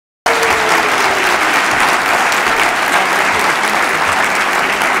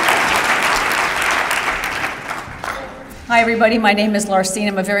Hi, everybody. My name is Larcine.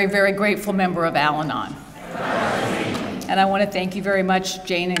 I'm a very, very grateful member of Al-Anon. And I want to thank you very much,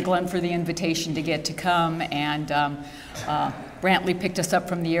 Jane and Glenn, for the invitation to get to come. And Brantley picked us up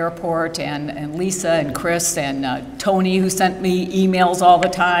from the airport, and Lisa and Chris and Tony, who sent me emails all the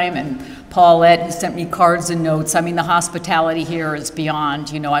time, and Paulette, who sent me cards and notes. I mean, the hospitality here is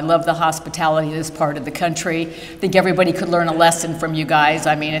beyond. You know, I love the hospitality of this part of the country. I think everybody could learn a lesson from you guys.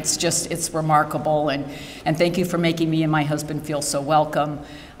 I mean, it's remarkable. And thank you for making me and my husband feel so welcome.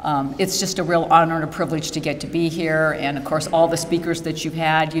 It's just a real honor and a privilege to get to be here, and of course all the speakers that you've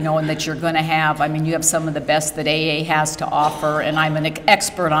had, you know, and that you're going to have. I mean, you have some of the best that AA has to offer, and I'm an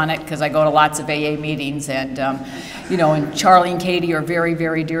expert on it because I go to lots of AA meetings, and you know, and Charlie and Katie are very,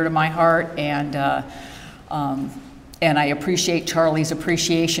 very dear to my heart, and I appreciate Charlie's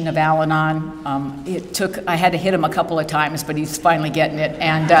appreciation of Al-Anon. I had to hit him a couple of times, but he's finally getting it,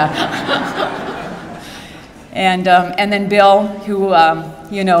 and then Bill, who,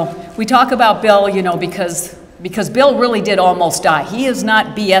 you know, we talk about Bill, you know, because Bill really did almost die. He is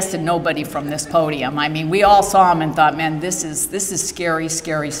not BSing nobody from this podium. I mean, we all saw him and thought, man, this is scary,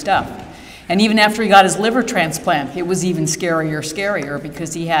 scary stuff. And even after he got his liver transplant, it was even scarier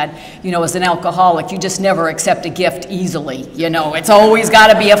because he had, you know, as an alcoholic, you just never accept a gift easily, you know. It's always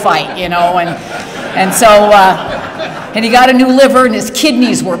got to be a fight, you know, and so, and he got a new liver and his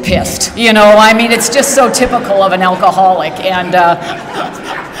kidneys were pissed, you know. I mean, it's just so typical of an alcoholic, and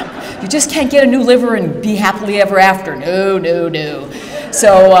you just can't get a new liver and be happily ever after. No, no, no.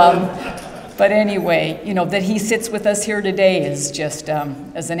 So, but anyway, you know, that he sits with us here today is just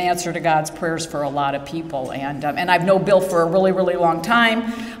as an answer to God's prayers for a lot of people. And I've known Bill for a really, really long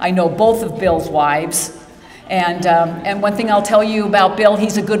time. I know both of Bill's wives. And one thing I'll tell you about Bill,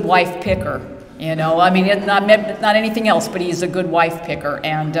 he's a good wife picker. You know, I mean, not anything else, but he's a good wife picker.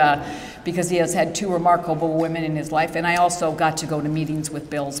 And because he has had two remarkable women in his life. And I also got to go to meetings with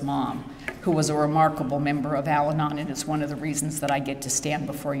Bill's mom, who was a remarkable member of Al-Anon, and it's one of the reasons that I get to stand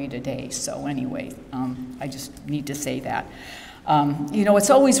before you today. So anyway, I just need to say that. You know, it's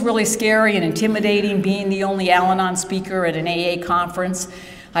always really scary and intimidating being the only Al-Anon speaker at an AA conference.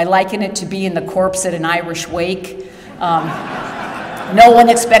 I liken it to being the corpse at an Irish wake. No one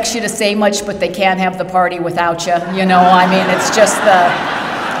expects you to say much, but they can't have the party without you. You know, I mean, it's just the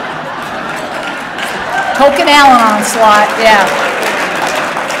token Al-Anon slot, yeah.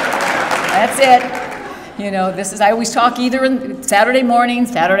 That's it. You know, this is, I always talk either in Saturday morning,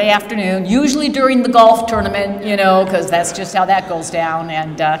 Saturday afternoon, usually during the golf tournament, you know, because that's just how that goes down.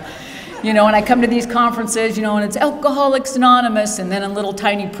 And, you know, and I come to these conferences, you know, and it's Alcoholics Anonymous, and then a little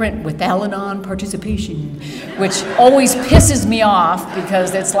tiny print with Al-Anon participation, which always pisses me off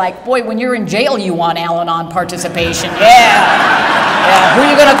because it's like, boy, when you're in jail, you want Al-Anon participation. Yeah. Who are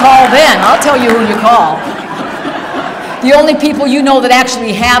you going to call then? I'll tell you who you call. The only people you know that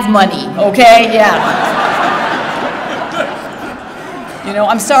actually have money, okay? Yeah. You know,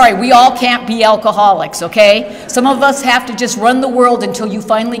 I'm sorry, we all can't be alcoholics, okay? Some of us have to just run the world until you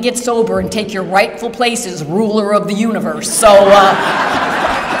finally get sober and take your rightful place as ruler of the universe. So,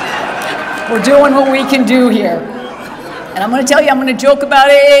 we're doing what we can do here. And I'm going to tell you, I'm going to joke about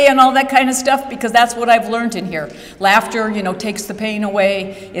AA and all that kind of stuff because that's what I've learned in here. Laughter, you know, takes the pain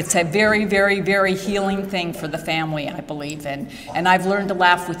away. It's a very, very, very healing thing for the family, I believe. And I've learned to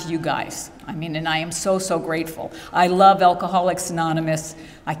laugh with you guys. I mean, and I am so, so grateful. I love Alcoholics Anonymous.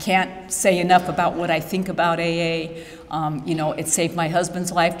 I can't say enough about what I think about AA. You know, it saved my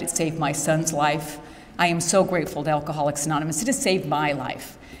husband's life. It saved my son's life. I am so grateful to Alcoholics Anonymous. It has saved my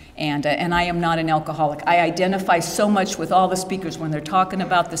life. And I am not an alcoholic. I identify so much with all the speakers when they're talking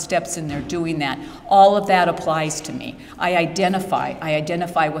about the steps and they're doing that. All of that applies to me. I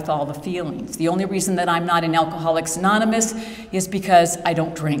identify with all the feelings. The only reason that I'm not in Alcoholics Anonymous is because I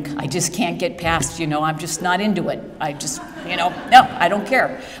don't drink. I just can't get past, you know, I'm just not into it. I just, you know, no, I don't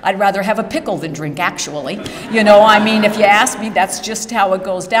care. I'd rather have a pickle than drink, actually. You know, I mean, if you ask me, that's just how it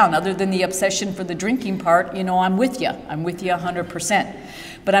goes down. Other than the obsession for the drinking part, you know, I'm with you. I'm with you 100%.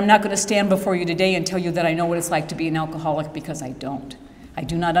 But I'm not going to stand before you today and tell you that I know what it's like to be an alcoholic, because I don't. I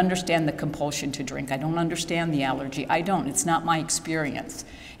do not understand the compulsion to drink. I don't understand the allergy. I don't. It's not my experience.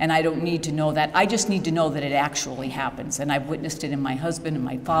 And I don't need to know that. I just need to know that it actually happens. And I've witnessed it in my husband and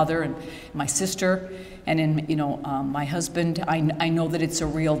my father and my sister. And in, you know, my husband, I know that it's a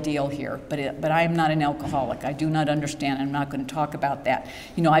real deal here. But I am not an alcoholic. I do not understand. I'm not going to talk about that.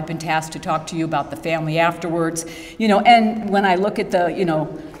 You know, I've been tasked to talk to you about the family afterwards. You know, and when I look at the, you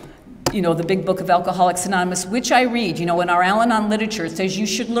know, you know, the big book of Alcoholics Anonymous, which I read. You know, in our Al-Anon literature, it says you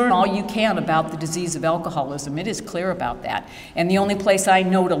should learn all you can about the disease of alcoholism. It is clear about that. And the only place I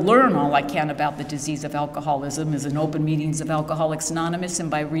know to learn all I can about the disease of alcoholism is in open meetings of Alcoholics Anonymous and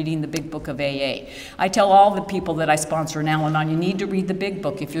by reading the big book of AA. I tell all the people that I sponsor in Al-Anon, you need to read the big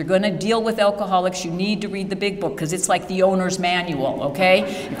book. If you're going to deal with alcoholics, you need to read the big book, because it's like the owner's manual, okay?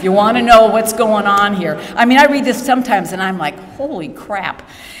 If you want to know what's going on here. I mean, I read this sometimes and I'm like, holy crap.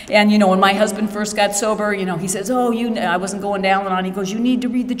 And, you know, when my husband first got sober, you know, he says, oh, I wasn't going down and on. He goes, you need to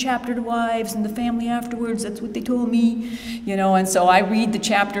read the chapter to wives and the family afterwards. That's what they told me. You know, and so I read the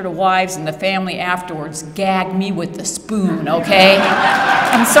chapter to wives, and the family afterwards gag me with the spoon, okay?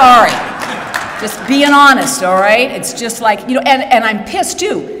 I'm sorry. Just being honest, all right? It's just like, you know, and I'm pissed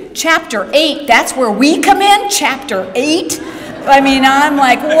too. Chapter 8, that's where we come in? Chapter 8? I mean, I'm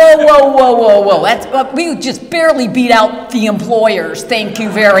like, whoa, whoa, whoa, whoa, whoa. That's, we just barely beat out the employers. Thank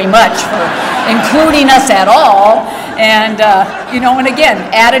you very much for including us at all. And, you know, and again,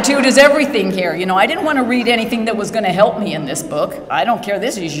 attitude is everything here. You know, I didn't want to read anything that was going to help me in this book. I don't care.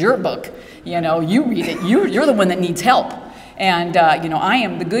 This is your book. You know, you read it. You're the one that needs help. And, you know, I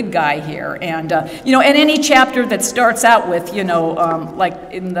am the good guy here. And, you know, and any chapter that starts out with, you know, like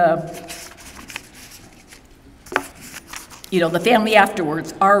in the... you know, the family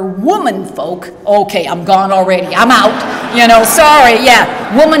afterwards, our woman folk, okay, I'm gone already, I'm out, you know, sorry,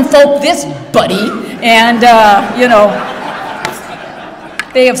 yeah, woman folk this buddy, and, you know,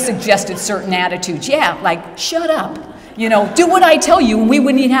 they have suggested certain attitudes, yeah, like, shut up, you know, do what I tell you and we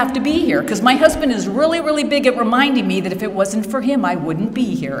wouldn't even have to be here, because my husband is really, really big at reminding me that if it wasn't for him, I wouldn't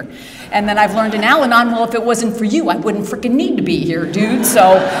be here. And then I've learned in Al-Anon, well, if it wasn't for you, I wouldn't freaking need to be here, dude,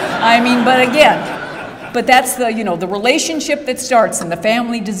 so, I mean, but again, but that's the, you know, the relationship that starts in the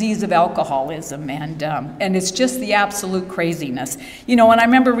family disease of alcoholism, and it's just the absolute craziness. You know, and I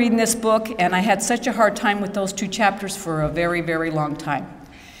remember reading this book, and I had such a hard time with those 2 chapters for a very, very long time.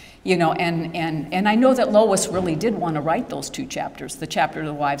 You know, and I know that Lois really did want to write those 2 chapters, the chapter of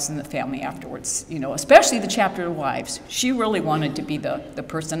the wives and the family afterwards, you know, especially the chapter of the wives. She really wanted to be the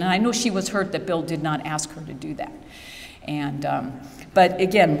person, and I know she was hurt that Bill did not ask her to do that. And, but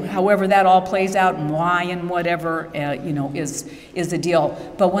again, however that all plays out and why and whatever, you know, is the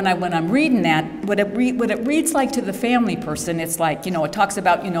deal. But when I'm reading that, what it reads like to the family person, it's like, you know, it talks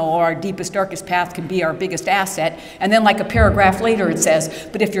about, you know, our deepest, darkest path can be our biggest asset. And then like a paragraph later it says,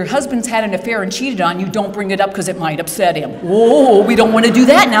 but if your husband's had an affair and cheated on you, don't bring it up because it might upset him. Whoa, we don't want to do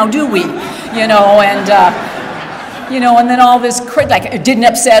that now, do we? You know, and... you know, and then all this, like, it didn't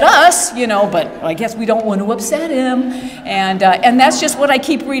upset us, you know, but I guess we don't want to upset him. And that's just what I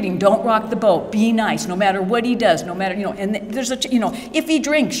keep reading. Don't rock the boat. Be nice, no matter what he does, no matter, you know, and there's a, you know, if he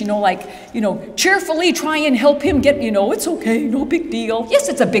drinks, you know, like, you know, cheerfully try and help him get, you know, it's okay, no big deal. Yes,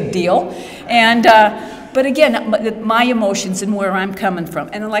 it's a big deal. And, but again, my emotions and where I'm coming from.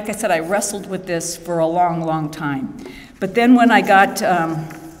 And like I said, I wrestled with this for a long, long time. But then when I got,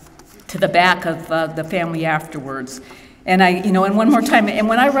 to the back of the family afterwards. And you know, and one more time, and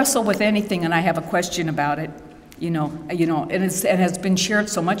when I wrestle with anything and I have a question about it, you know, and it has been shared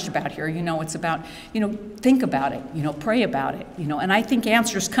so much about here, you know, it's about, you know, think about it, you know, pray about it, you know, and I think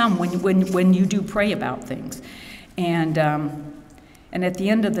answers come when you do pray about things. And at the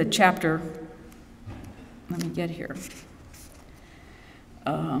end of the chapter, let me get here.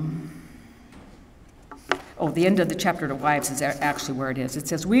 The end of the chapter to wives is actually where it is. It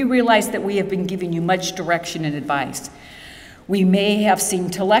says, we realize that we have been giving you much direction and advice. We may have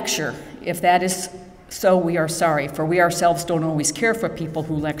seemed to lecture. If that is so, we are sorry, for we ourselves don't always care for people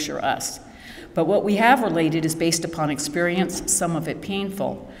who lecture us. But what we have related is based upon experience, some of it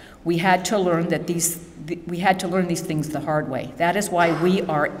painful. We had to learn these things the hard way. That is why we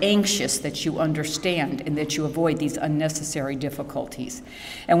are anxious that you understand and that you avoid these unnecessary difficulties.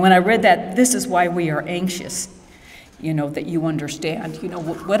 And when I read that, this is why we are anxious, you know, that you understand. You know,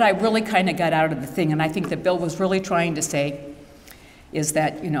 what I really kind of got out of the thing, and I think that Bill was really trying to say, is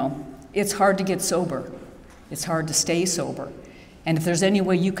that, you know, it's hard to get sober. It's hard to stay sober. And if there's any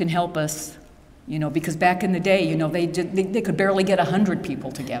way you can help us, you know, because back in the day, you know, they could barely get 100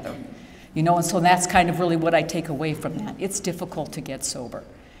 people together, you know, and so that's kind of really what I take away from that. It's difficult to get sober,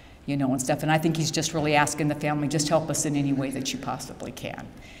 you know, and stuff, and I think he's just really asking the family, just help us in any way that you possibly can,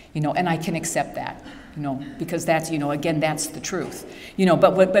 you know, and I can accept that, you know, because that's, you know, again, that's the truth, you know,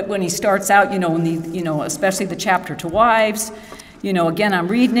 but when he starts out, you know, in the, you know, especially the chapter to wives, again, I'm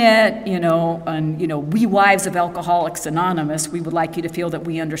reading it, and, we wives of Alcoholics Anonymous, we would like you to feel that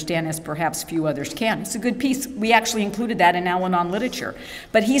we understand as perhaps few others can. It's a good piece. We actually included that in Al-Anon literature.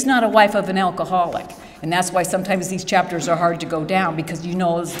 But he's not a wife of an alcoholic. And that's why sometimes these chapters are hard to go down, because,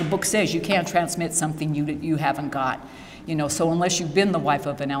 as the book says, you can't transmit something you haven't got. So unless you've been the wife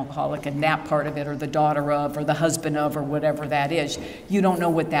of an alcoholic and that part of it, or the daughter of, or the husband of, or whatever that is, you don't know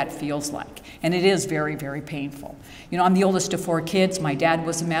what that feels like. And it is very, very painful. I'm the oldest of 4 kids. My dad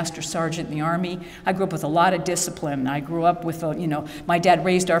was a master sergeant in the Army. I grew up with a lot of discipline. I grew up with, my dad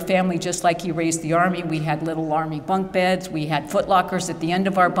raised our family just like he raised the Army. We had little Army bunk beds. We had footlockers at the end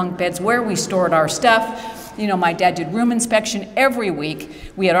of our bunk beds where we stored our stuff. My dad did room inspection every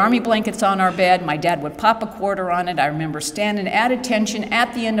week. We had Army blankets on our bed. My dad would pop a quarter on it. I remember standing at attention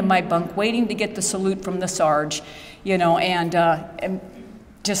at the end of my bunk, waiting to get the salute from the Sarge, and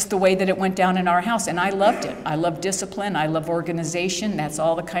just the way that it went down in our house. And I loved it. I love discipline. I love organization. That's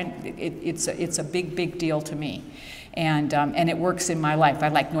all the it's a big, big deal to me. And it works in my life. I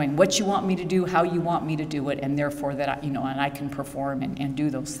like knowing what you want me to do, how you want me to do it, and therefore that and I can perform and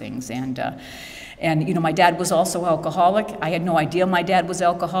do those things. And my dad was also alcoholic. I had no idea my dad was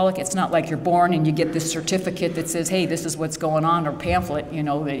alcoholic. It's not like you're born and you get this certificate that says, hey, this is what's going on, or pamphlet,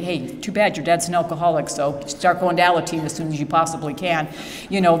 that, hey, too bad your dad's an alcoholic, so start going to Alateen as soon as you possibly can.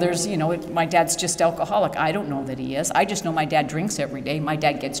 My dad's just alcoholic. I don't know that he is. I just know my dad drinks every day. My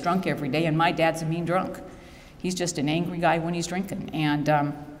dad gets drunk every day, and my dad's a mean drunk. He's just an angry guy when he's drinking. And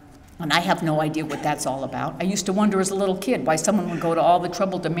I have no idea what that's all about. I used to wonder as a little kid why someone would go to all the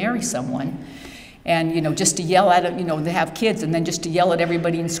trouble to marry someone, and just to yell at them, to have kids, and then just to yell at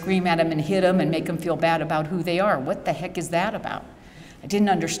everybody and scream at them and hit them and make them feel bad about who they are. What the heck is that about? I didn't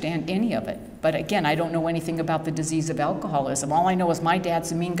understand any of it. But again, I don't know anything about the disease of alcoholism. All I know is my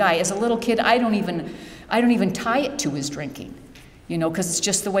dad's a mean guy. As a little kid, I don't even tie it to his drinking. Because it's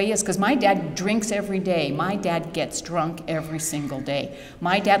just the way he is. Because my dad drinks every day. My dad gets drunk every single day.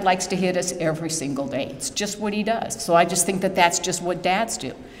 My dad likes to hit us every single day. It's just what he does. So I just think that that's just what dads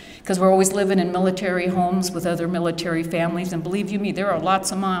do. Because we're always living in military homes with other military families. And believe you me, there are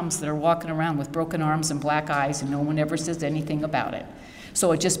lots of moms that are walking around with broken arms and black eyes, and no one ever says anything about it.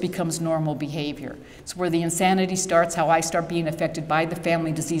 So it just becomes normal behavior. It's where the insanity starts, how I start being affected by the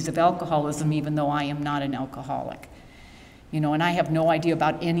family disease of alcoholism, even though I am not an alcoholic. And I have no idea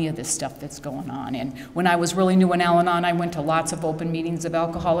about any of this stuff that's going on. And when I was really new in Al-Anon, I went to lots of open meetings of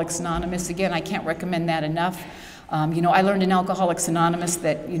Alcoholics Anonymous. Again, I can't recommend that enough. I learned in Alcoholics Anonymous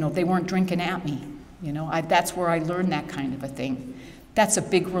that, they weren't drinking at me. That's where I learned that kind of a thing. That's a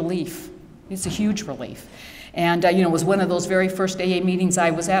big relief. It's a huge relief. And, it was one of those very first AA meetings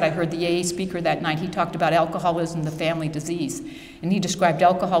I was at. I heard the AA speaker that night. He talked about alcoholism, the family disease. And he described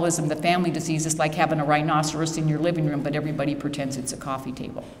alcoholism, the family disease, as like having a rhinoceros in your living room, but everybody pretends it's a coffee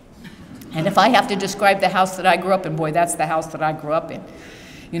table. And if I have to describe the house that I grew up in, boy, that's the house that I grew up in.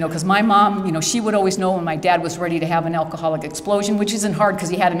 Because my mom, she would always know when my dad was ready to have an alcoholic explosion, which isn't hard because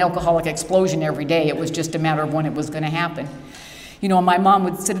he had an alcoholic explosion every day. It was just a matter of when it was going to happen. My mom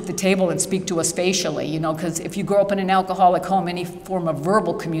would sit at the table and speak to us facially, because if you grow up in an alcoholic home, any form of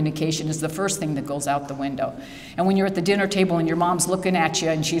verbal communication is the first thing that goes out the window. And when you're at the dinner table and your mom's looking at you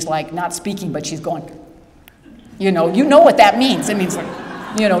and she's like not speaking, but she's going, you know what that means. It means like,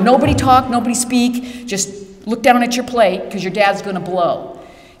 nobody talk, nobody speak, just look down at your plate because your dad's going to blow.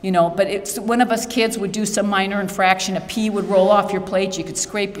 But it's one of us kids would do some minor infraction, a pea would roll off your plate, you could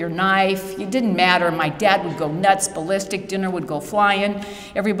scrape your knife, it didn't matter. My dad would go nuts, ballistic, dinner would go flying,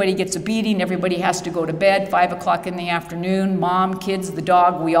 everybody gets a beating, everybody has to go to bed, 5 o'clock in the afternoon, mom, kids, the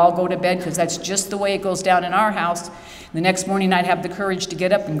dog, we all go to bed because that's just the way it goes down in our house. The next morning I'd have the courage to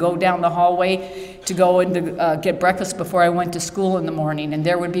get up and go down the hallway to go and to, get breakfast before I went to school in the morning, and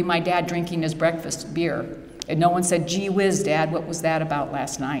there would be my dad drinking his breakfast beer. And no one said, gee whiz, Dad, what was that about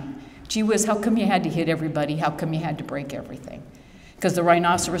last night? Gee whiz, how come you had to hit everybody? How come you had to break everything? Because the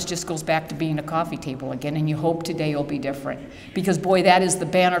rhinoceros just goes back to being a coffee table again, and you hope today will be different. Because boy, that is the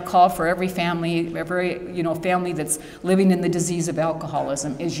banner call for every family, every family that's living in the disease of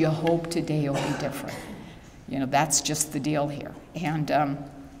alcoholism, is you hope today will be different. That's just the deal here. And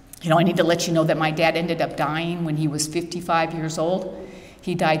I need to let you know that my dad ended up dying when he was 55 years old.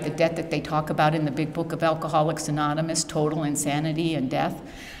 He died the death that they talk about in the big book of Alcoholics Anonymous, total insanity and death.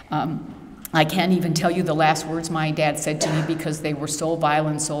 I can't even tell you the last words my dad said to me because they were so vile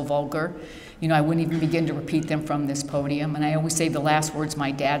and so vulgar. I wouldn't even begin to repeat them from this podium. And I always say the last words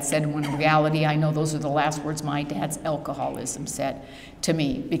my dad said, when in reality I know those are the last words my dad's alcoholism said to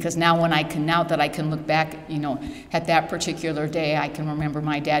me. Because now that I can look back, at that particular day, I can remember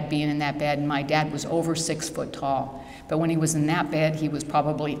my dad being in that bed, and my dad was over 6 foot tall. But when he was in that bed, he was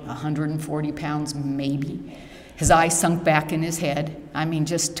probably 140 pounds, maybe. His eyes sunk back in his head. I mean,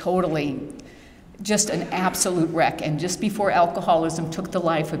 just totally, just an absolute wreck. And just before alcoholism took the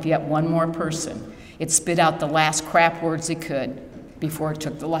life of yet one more person, it spit out the last crap words it could before it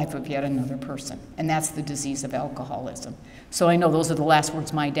took the life of yet another person. And that's the disease of alcoholism. So I know those are the last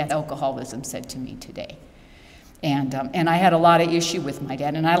words my dad, alcoholism, said to me today. And I had a lot of issue with my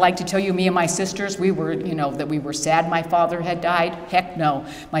dad. And I like to tell you, me and my sisters, we were, you know, that we were sad my father had died. Heck no.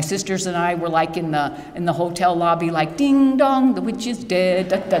 My sisters and I were like in the hotel lobby, like, ding dong, the witch is dead,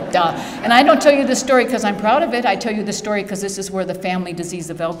 da da da. And I don't tell you this story because I'm proud of it. I tell you this story because this is where the family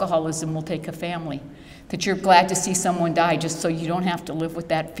disease of alcoholism will take a family. That you're glad to see someone die just so you don't have to live with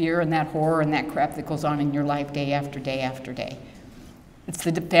that fear and that horror and that crap that goes on in your life day after day after day. It's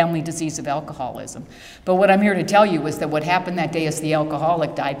the family disease of alcoholism. But what I'm here to tell you is that what happened that day is the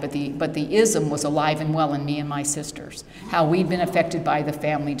alcoholic died, but the ism was alive and well in me and my sisters. How we'd been affected by the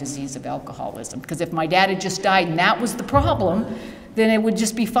family disease of alcoholism. Because if my dad had just died and that was the problem, then it would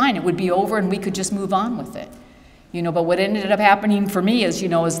just be fine. It would be over and we could just move on with it. You know, but what ended up happening for me is, you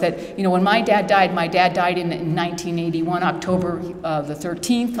know, is that, you know, when my dad died in 1981, October the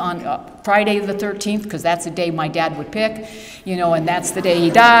 13th, on Friday the 13th, because that's the day my dad would pick, you know, and that's the day he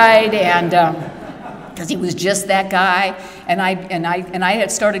died, and because he was just that guy. And I had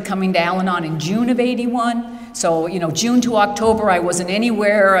started coming to Al-Anon in June of '81. So, you know, June to October, I wasn't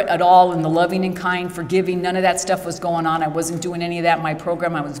anywhere at all in the loving and kind, forgiving. None of that stuff was going on. I wasn't doing any of that in my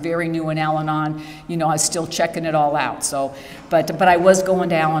program. I was very new in Al-Anon. You know, I was still checking it all out. So, but I was going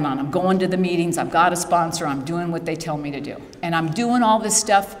to Al-Anon. I'm going to the meetings. I've got a sponsor. I'm doing what they tell me to do. And I'm doing all this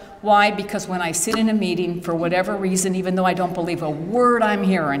stuff. Why? Because when I sit in a meeting, for whatever reason, even though I don't believe a word I'm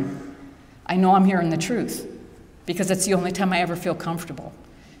hearing, I know I'm hearing the truth. Because it's the only time I ever feel comfortable.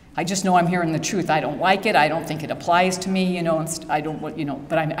 I just know I'm hearing the truth. I don't like it. I don't think it applies to me, you know, and I don't, you know,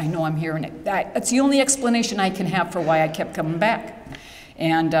 but I know I'm hearing it. That's the only explanation I can have for why I kept coming back.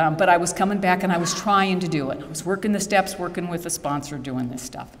 And, but I was coming back and I was trying to do it. I was working the steps, working with a sponsor, doing this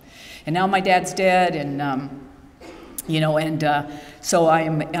stuff. And now my dad's dead, and, you know, and so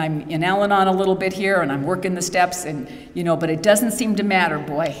I'm in Al-Anon a little bit here, and I'm working the steps, and, you know, but it doesn't seem to matter,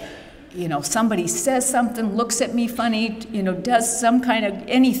 boy. You know, somebody says something, looks at me funny, you know, does some kind of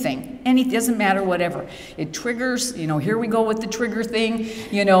anything, doesn't matter, whatever. It triggers, you know, here we go with the trigger thing,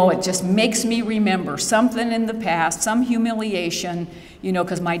 you know, it just makes me remember something in the past, some humiliation, you know,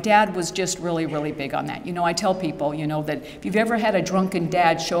 because my dad was just really, really big on that. You know, I tell people, you know, that if you've ever had a drunken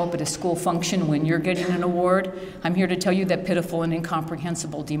dad show up at a school function when you're getting an award, I'm here to tell you that pitiful and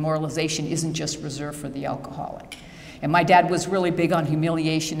incomprehensible demoralization isn't just reserved for the alcoholic. And my dad was really big on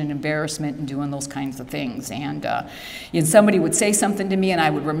humiliation and embarrassment and doing those kinds of things. And somebody would say something to me, and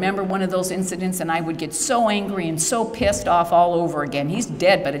I would remember one of those incidents, and I would get so angry and so pissed off all over again. He's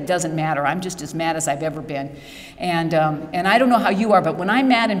dead, but it doesn't matter. I'm just as mad as I've ever been. And I don't know how you are, but when I'm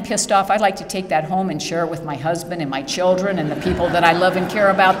mad and pissed off, I like to take that home and share it with my husband and my children and the people that I love and care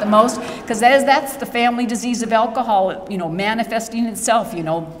about the most, because that's the family disease of alcohol, you know, manifesting itself, you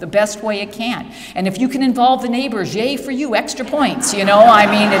know, the best way it can. And if you can involve the neighbors, yay for you, extra points, you know. I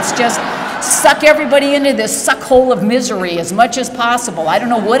mean, it's just suck everybody into this suck hole of misery as much as possible. I don't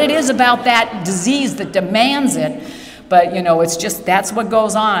know what it is about that disease that demands it, but, you know, it's just, that's what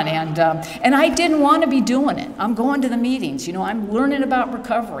goes on. And I didn't want to be doing it. I'm going to the meetings, you know, I'm learning about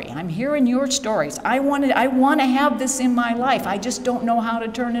recovery. I'm hearing your stories. I want to have this in my life. I just don't know how to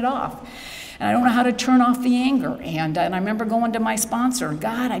turn it off. And I don't know how to turn off the anger. And I remember going to my sponsor,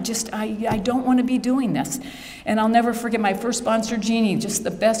 God, I don't want to be doing this. And I'll never forget my first sponsor, Jeannie, just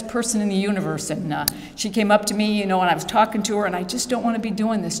the best person in the universe. And she came up to me, you know, and I was talking to her, and I just don't want to be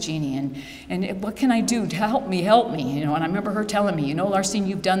doing this, Jeannie. And what can I do to help me, you know? And I remember her telling me, you know, Larcine,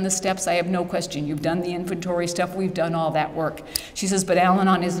 you've done the steps, I have no question. You've done the inventory stuff, we've done all that work. She says, but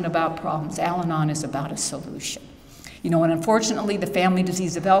Al-Anon isn't about problems. Al-Anon is about a solution. You know, and unfortunately, the family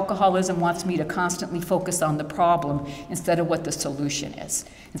disease of alcoholism wants me to constantly focus on the problem instead of what the solution is.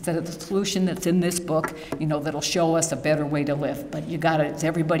 Instead of the solution that's in this book, you know, that'll show us a better way to live. But you gotta, as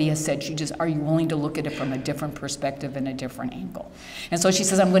everybody has said, are you willing to look at it from a different perspective and a different angle? And so she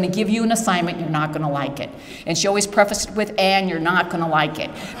says, I'm going to give you an assignment, you're not going to like it. And she always prefaced it with, and you're not going to like it.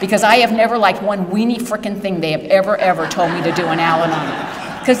 Because I have never liked one weenie frickin' thing they have ever told me to do in Al-Anon.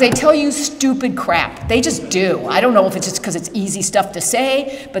 Because they tell you stupid crap. They just do. I don't know if it's just because it's easy stuff to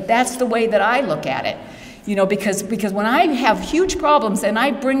say, but that's the way that I look at it. You know, because when I have huge problems and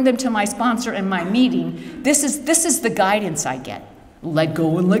I bring them to my sponsor in my meeting, this is the guidance I get. Let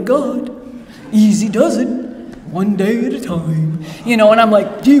go and let God. Easy does it. one day at a time. You know, and I'm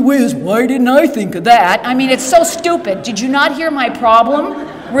like, gee whiz, why didn't I think of that? I mean, it's so stupid. Did you not hear my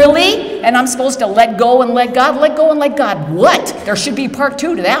problem? Really? And I'm supposed to let go and let God? Let go and let God what? There should be part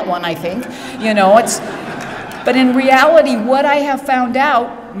 2 to that one, I think. You know, but in reality, what I have found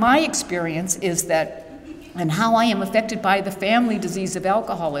out, my experience is that, and how I am affected by the family disease of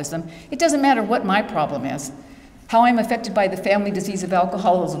alcoholism, it doesn't matter what my problem is. How I'm affected by the family disease of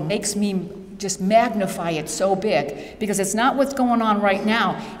alcoholism makes me just magnify it so big, because it's not what's going on right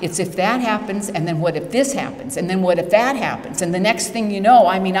now. It's if that happens, and then what if this happens, and then what if that happens, and the next thing you know,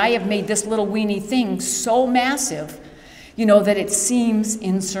 I mean, I have made this little weeny thing so massive, you know, that it seems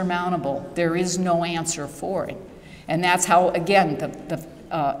insurmountable. There is no answer for it. And that's how, again, the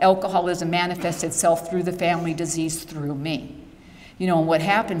alcoholism manifests itself through the family disease through me. You know, and what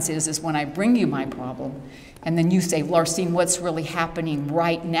happens is when I bring you my problem, and then you say, Larcine, what's really happening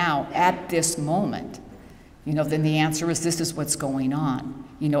right now at this moment? You know, then the answer is this is what's going on.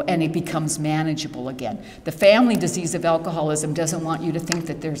 You know, and it becomes manageable again. The family disease of alcoholism doesn't want you to think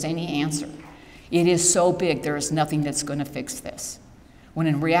that there's any answer. It is so big, there is nothing that's going to fix this. When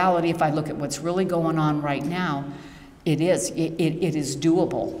in reality, if I look at what's really going on right now, it is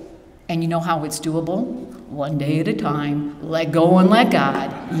doable. And you know how it's doable? One day at a time, let go and let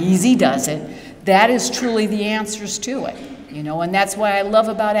God. Easy does it. That is truly the answers to it. You know, and that's why I love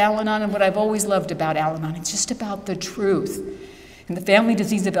about Al-Anon, and what I've always loved about Al-Anon. It's just about the truth. And the family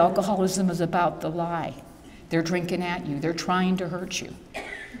disease of alcoholism is about the lie. They're drinking at you. They're trying to hurt you.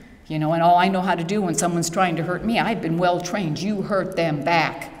 You know, and all I know how to do when someone's trying to hurt me, I've been well trained. You hurt them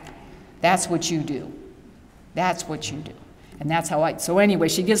back. That's what you do. That's what you do. And that's how so anyway,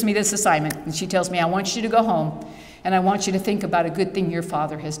 she gives me this assignment, and she tells me, I want you to go home, and I want you to think about a good thing your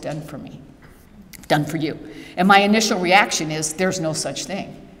father has done for me, done for you. And my initial reaction is, there's no such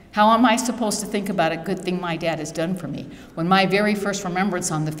thing. How am I supposed to think about a good thing my dad has done for me when my very first remembrance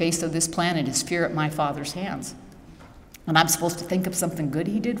on the face of this planet is fear at my father's hands? And I'm supposed to think of something good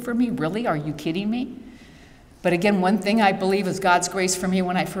he did for me? Really? Are you kidding me? But again, one thing I believe is God's grace for me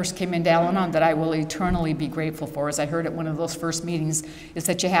when I first came into Al-Anon that I will eternally be grateful for, as I heard at one of those first meetings, is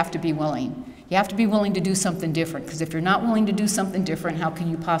that you have to be willing. You have to be willing to do something different, because if you're not willing to do something different, how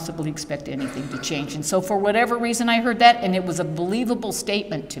can you possibly expect anything to change? And so for whatever reason I heard that, and it was a believable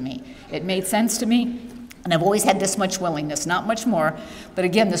statement to me. It made sense to me. And I've always had this much willingness, not much more. But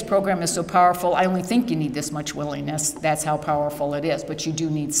again, this program is so powerful, I only think you need this much willingness. That's how powerful it is, but you do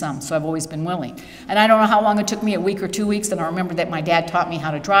need some. So I've always been willing. And I don't know how long it took me, a week or 2 weeks, and I remember that my dad taught me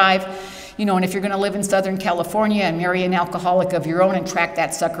how to drive. You know, and if you're gonna live in Southern California and marry an alcoholic of your own and track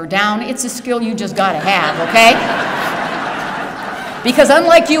that sucker down, it's a skill you just gotta have, okay? Because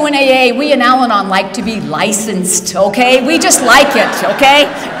unlike you in AA, we in Al-Anon like to be licensed, okay? We just like it, okay?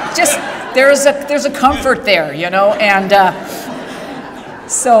 There's a comfort there, you know, and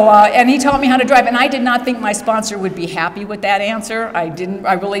and he taught me how to drive, and I did not think my sponsor would be happy with that answer.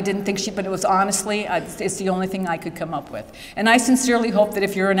 I really didn't think but it was honestly, it's the only thing I could come up with. And I sincerely hope that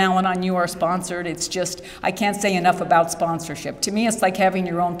if you're an Al-Anon, you are sponsored. It's just, I can't say enough about sponsorship. To me, it's like having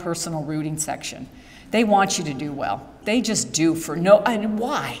your own personal rooting section. They want you to do well. They just do and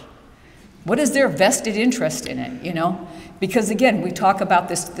why? What is their vested interest in it, you know? Because again, we talk about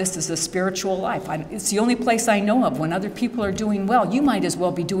this is a spiritual life. It's the only place I know of when other people are doing well, you might as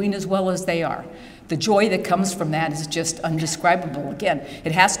well be doing as well as they are. The joy that comes from that is just undescribable. Again,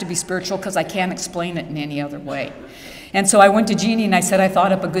 it has to be spiritual because I can't explain it in any other way. And so I went to Jeannie and I said I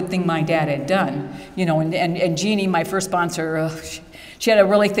thought up a good thing my dad had done. You know, and Jeannie, my first sponsor, she had a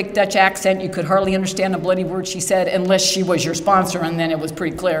really thick Dutch accent. You could hardly understand a bloody word she said unless she was your sponsor, and then it was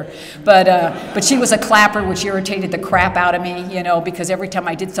pretty clear. But she was a clapper, which irritated the crap out of me, you know, because every time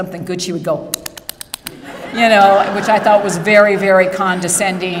I did something good, she would go, you know, which I thought was very, very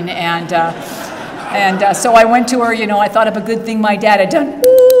condescending. And so I went to her, you know, I thought of a good thing my dad had done.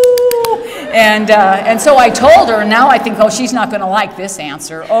 And so I told her, and now I think, oh, she's not going to like this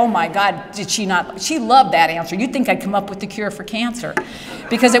answer. Oh my God, did she not? She loved that answer. You'd think I'd come up with the cure for cancer.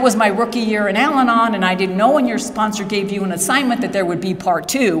 Because it was my rookie year in Al-Anon, and I didn't know when your sponsor gave you an assignment that there would be part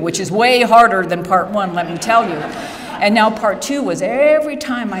 2, which is way harder than part 1, let me tell you. And now part 2 was every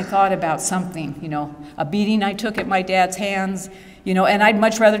time I thought about something, you know, a beating I took at my dad's hands, you know, and I'd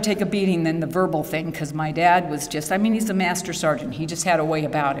much rather take a beating than the verbal thing, because my dad was just, I mean, he's a master sergeant. He just had a way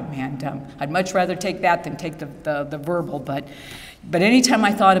about him, and I'd much rather take that than take the verbal. But anytime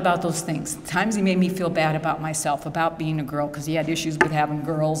I thought about those things, times he made me feel bad about myself, about being a girl, because he had issues with having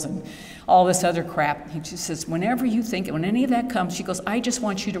girls and all this other crap. He just says, whenever you think it, when any of that comes, she goes, I just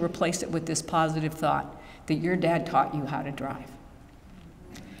want you to replace it with this positive thought that your dad taught you how to drive.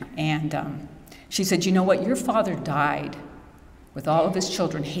 And She said, you know what, your father died with all of his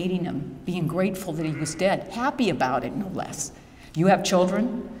children hating him, being grateful that he was dead, happy about it, no less. You have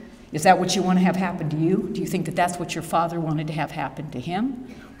children? Is that what you want to have happen to you? Do you think that that's what your father wanted to have happen to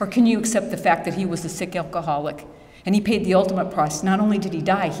him? Or can you accept the fact that he was a sick alcoholic and he paid the ultimate price? Not only did he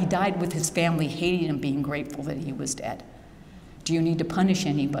died with his family hating him, being grateful that he was dead. Do you need to punish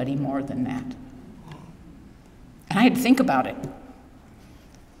anybody more than that? And I had to think about it.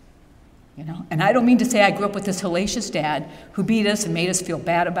 You know, and I don't mean to say I grew up with this hellacious dad who beat us and made us feel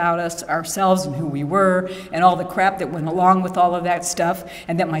bad about us, ourselves and who we were, and all the crap that went along with all of that stuff,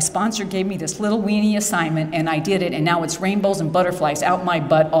 and that my sponsor gave me this little weenie assignment, and I did it, and now it's rainbows and butterflies out my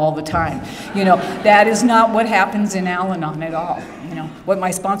butt all the time. You know, that is not what happens in Al-Anon at all. You know, what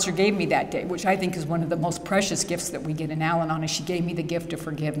my sponsor gave me that day, which I think is one of the most precious gifts that we get in Al-Anon, is she gave me the gift of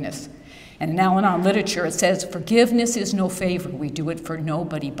forgiveness. And in Al-Anon literature, it says, forgiveness is no favor. We do it for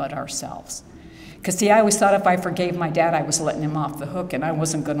nobody but ourselves. Because, see, I always thought if I forgave my dad, I was letting him off the hook, and I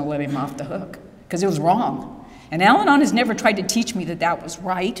wasn't going to let him off the hook, because it was wrong. And Al-Anon has never tried to teach me that that was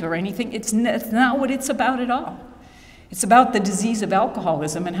right or anything. It's not what it's about at all. It's about the disease of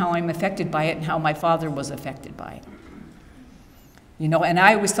alcoholism and how I'm affected by it and how my father was affected by it. You know, and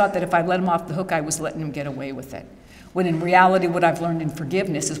I always thought that if I let him off the hook, I was letting him get away with it. When in reality, what I've learned in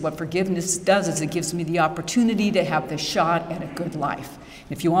forgiveness is what forgiveness does is it gives me the opportunity to have the shot at a good life.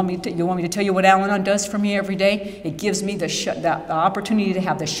 If you want me to tell you what Al-Anon does for me every day, it gives me the opportunity to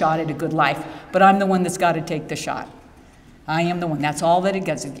have the shot at a good life. But I'm the one that's got to take the shot. I am the one. That's all that it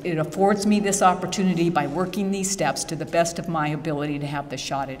does. It affords me this opportunity by working these steps to the best of my ability to have the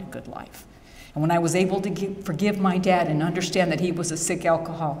shot at a good life. And when I was able to forgive my dad and understand that he was a sick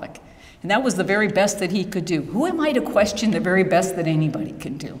alcoholic, and that was the very best that he could do. Who am I to question the very best that anybody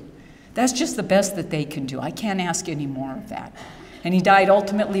can do? That's just the best that they can do. I can't ask any more of that. And he died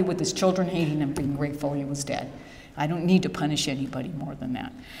ultimately with his children hating him, being grateful he was dead. I don't need to punish anybody more than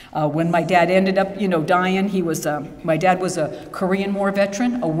that. When my dad ended up, dying, my dad was a Korean War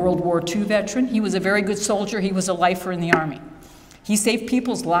veteran, a World War II veteran. He was a very good soldier. He was a lifer in the Army. He saved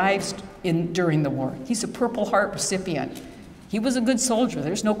people's lives during the war. He's a Purple Heart recipient. He was a good soldier.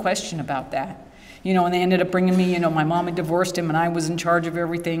 There's no question about that. And they ended up bringing me, my mom had divorced him and I was in charge of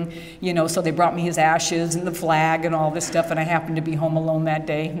everything, so they brought me his ashes and the flag and all this stuff, and I happened to be home alone that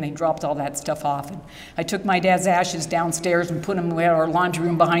day and they dropped all that stuff off. And I took my dad's ashes downstairs and put them in our laundry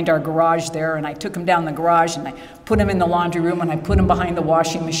room behind our garage there, and I took them down the garage and I put them in the laundry room and I put them behind the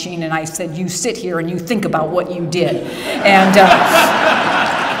washing machine, and I said, you sit here and you think about what you did. And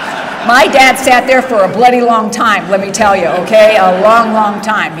my dad sat there for a bloody long time, let me tell you, okay? A long, long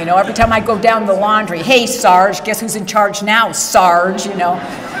time. Every time I go down the laundry, hey, Sarge, guess who's in charge now, Sarge, and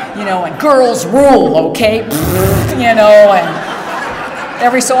girls rule, okay? And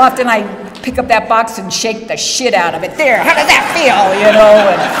every so often I pick up that box and shake the shit out of it. There, how does that feel,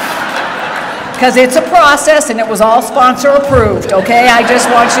 Because it's a process and it was all sponsor approved, okay? I just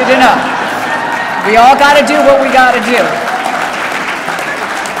want you to know. We all got to do what we got to do.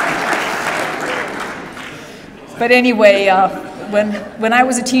 But anyway, when I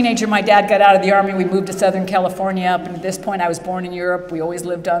was a teenager, my dad got out of the Army. We moved to Southern California. Up until this point, I was born in Europe. We always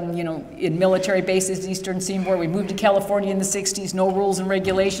lived on, in military bases, Eastern Seaboard. We moved to California in the 60s. No rules and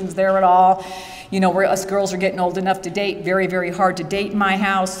regulations there at all. Us girls are getting old enough to date. Very, very hard to date in my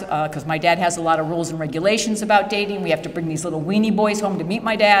house because my dad has a lot of rules and regulations about dating. We have to bring these little weenie boys home to meet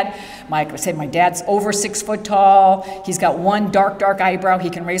my dad. Like I said, my dad's over 6 foot tall. He's got one dark, dark eyebrow. He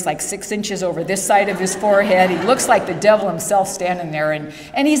can raise like 6 inches over this side of his forehead. He looks like the devil himself standing there.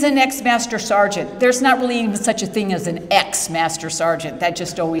 And he's an ex-master sergeant. There's not really even such a thing as an ex-master sergeant. That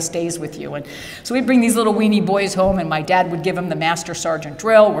just always stays with you. And so we'd bring these little weenie boys home, and my dad would give them the master sergeant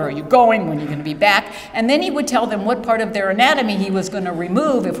drill. Where are you going? When are you going to be back? And then he would tell them what part of their anatomy he was going to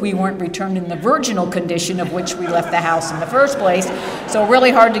remove if we weren't returned in the virginal condition of which we left the house in the first place. So really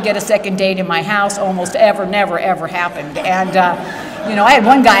hard to get a second date in my house. Almost never, ever happened. And I had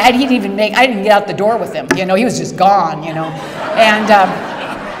one guy, I didn't get out the door with him. He was just gone, And,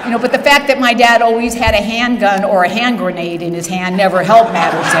 but the fact that my dad always had a handgun or a hand grenade in his hand never helped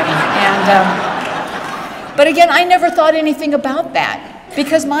matters any. And, but again, I never thought anything about that.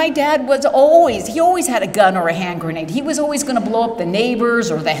 Because my dad he always had a gun or a hand grenade. He was always going to blow up the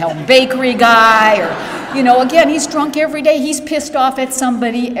neighbors or the Helm Bakery guy, or, again, he's drunk every day. He's pissed off at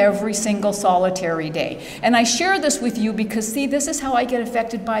somebody every single solitary day. And I share this with you because, see, this is how I get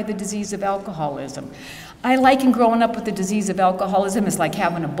affected by the disease of alcoholism. I liken growing up with the disease of alcoholism as like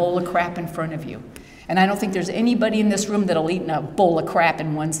having a bowl of crap in front of you. And I don't think there's anybody in this room that'll eat a bowl of crap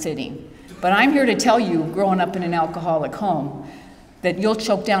in one sitting. But I'm here to tell you, growing up in an alcoholic home, that you'll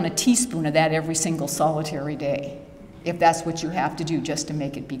choke down a teaspoon of that every single solitary day, if that's what you have to do just to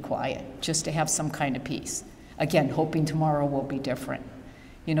make it be quiet, just to have some kind of peace. Again, hoping tomorrow will be different.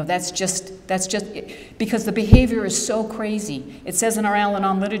 You know, that's just because the behavior is so crazy. It says in our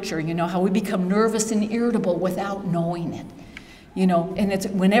Al-Anon literature, you know, how we become nervous and irritable without knowing it. You know, and it's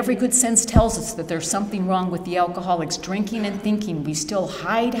when every good sense tells us that there's something wrong with the alcoholics drinking and thinking, we still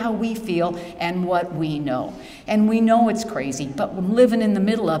hide how we feel and what we know. And we know it's crazy, but I'm living in the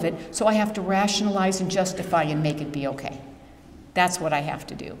middle of it, so I have to rationalize and justify and make it be okay. That's what I have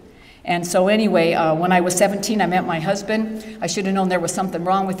to do. And so anyway, when I was 17, I met my husband. I should have known there was something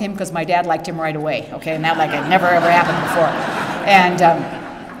wrong with him because my dad liked him right away, okay? And that like it never ever happened before. And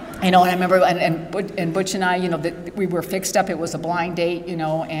you know, and I remember, and Butch and I, you know, we were fixed up. It was a blind date, you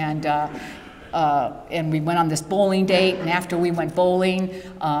know, and we went on this bowling date. And after we went bowling,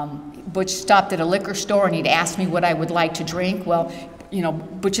 Butch stopped at a liquor store and he'd asked me what I would like to drink. Well, you know,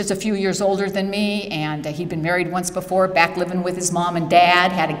 Butch is a few years older than me, and he'd been married once before, back living with his mom and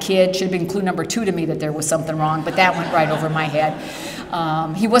dad, had a kid. Should have been clue number 2 to me that there was something wrong, but that went right over my head.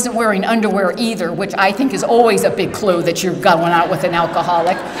 He wasn't wearing underwear either, which I think is always a big clue that you're going out with an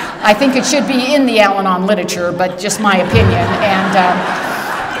alcoholic. I think it should be in the Al-Anon literature, but just my opinion. And,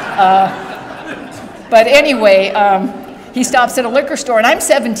 but anyway, he stops at a liquor store, and I'm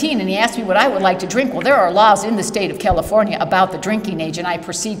 17, and he asked me what I would like to drink. Well, there are laws in the state of California about the drinking age, and I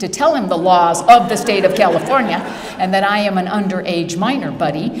proceed to tell him the laws of the state of California, and that I am an underage minor,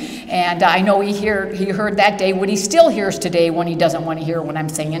 buddy. And I know he heard that day what he still hears today when he doesn't want to hear what I'm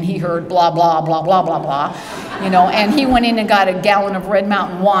saying. He heard blah, blah, blah, blah, blah, blah, you know, and he went in and got a gallon of Red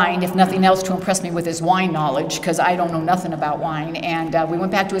Mountain wine, if nothing else, to impress me with his wine knowledge, because I don't know nothing about wine. And we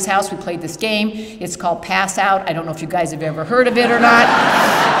went back to his house. We played this game. It's called Pass Out. I don't know if you guys have ever heard of it or not.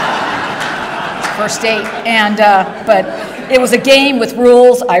 First date. And but it was a game with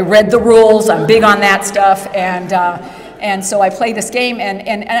rules. I read the rules. I'm big on that stuff. And so I play this game,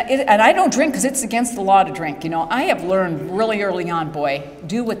 and I don't drink because it's against the law to drink. You know, I have learned really early on, boy,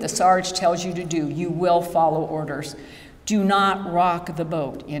 do what the Sarge tells you to do. You will follow orders. Do not rock the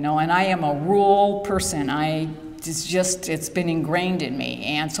boat, you know, and I am a rule person. It's been ingrained in me,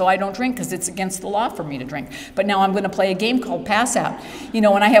 and so I don't drink because it's against the law for me to drink. But now I'm going to play a game called Pass Out, you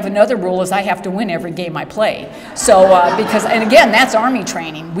know, and I have another rule is I have to win every game I play. So because, and again, that's Army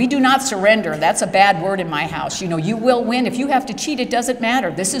training. We do not surrender. That's a bad word in my house. You know, you will win. If you have to cheat, it doesn't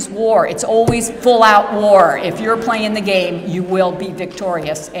matter. This is war. It's always full-out war. If you're playing the game, you will be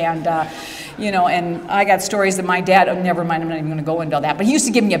victorious. And you know, and I got stories that my dad, oh, never mind, I'm not even going to go into all that, but he used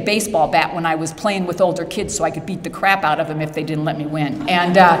to give me a baseball bat when I was playing with older kids so I could beat the crap out of them if they didn't let me win.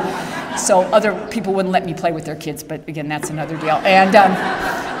 And so other people wouldn't let me play with their kids, but again, that's another deal. And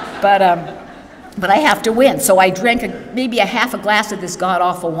but I have to win. So I drank maybe a half a glass of this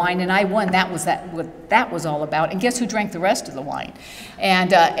god-awful wine, and I won. That was what that was all about. And guess who drank the rest of the wine?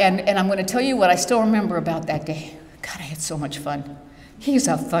 And I'm going to tell you what I still remember about that day. God, I had so much fun. He's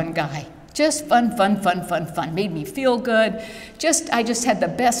a fun guy. Just fun, fun, fun, fun, fun. Made me feel good. I just had the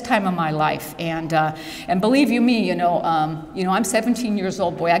best time of my life. And believe you me, you know, I'm 17 years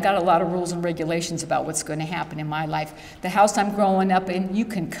old, boy. I got a lot of rules and regulations about what's going to happen in my life. The house I'm growing up in, you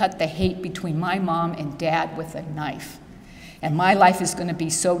can cut the hate between my mom and dad with a knife. And my life is going to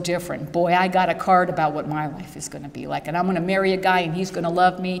be so different. Boy, I got a card about what my life is going to be like. And I'm going to marry a guy, and he's going to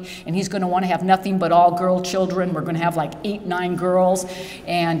love me, and he's going to want to have nothing but all girl children. We're going to have like 8, 9 girls,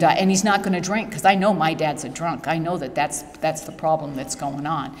 and he's not going to drink because I know my dad's a drunk. I know that's the problem that's going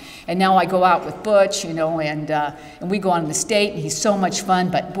on. And now I go out with Butch, you know, and we go on the state, and he's so much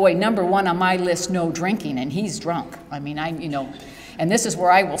fun. But boy, number 1 on my list, no drinking, and he's drunk. I mean, you know. And this is where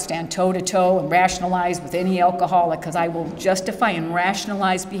I will stand toe-to-toe and rationalize with any alcoholic, because I will justify and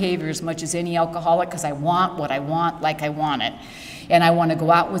rationalize behavior as much as any alcoholic, because I want what I want like I want it. And I want to go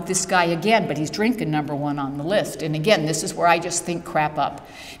out with this guy again, but he's drinking number 1 on the list. And again, this is where I just think crap up.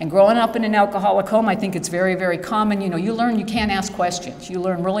 And growing up in an alcoholic home, I think it's very, very common. You know, you learn you can't ask questions. You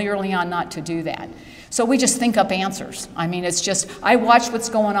learn really early on not to do that. So we just think up answers. I mean, it's just, I watch what's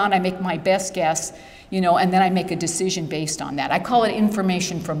going on, I make my best guess, you know, and then I make a decision based on that. I call it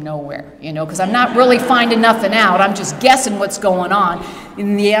information from nowhere, you know, because I'm not really finding nothing out. I'm just guessing what's going on,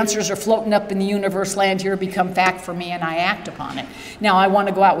 and the answers are floating up in the universe land here, become fact for me, and I act upon it. Now, I want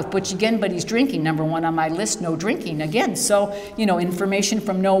to go out with Butch again, but he's drinking. Number 1 on my list, no drinking again. So, you know, information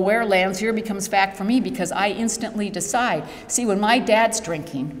from nowhere lands here, becomes fact for me, because I instantly decide. See, when my dad's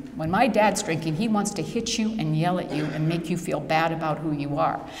drinking, he wants to hit you and yell at you and make you feel bad about who you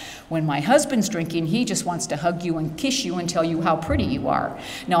are. When my husband's drinking, he just wants to hug you and kiss you and tell you how pretty you are.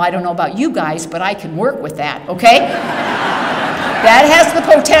 Now, I don't know about you guys, but I can work with that, okay? That has the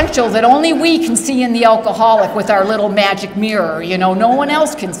potential that only we can see in the alcoholic with our little magic mirror. You know, no one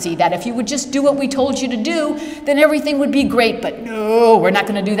else can see that. If you would just do what we told you to do, then everything would be great. But no, we're not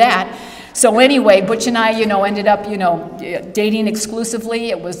going to do that. So anyway, Butch and I, ended up, dating exclusively.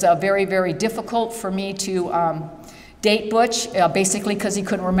 It was very, very difficult for me to date Butch, basically because he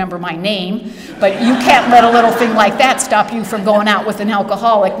couldn't remember my name. But you can't let a little thing like that stop you from going out with an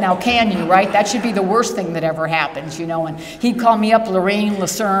alcoholic, now can you, right? That should be the worst thing that ever happens, and he'd call me up Lorraine,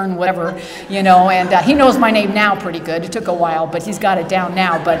 Lucerne, whatever, and he knows my name now pretty good. It took a while, but he's got it down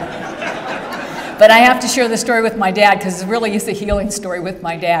now. But I have to share the story with my dad because it really is a healing story with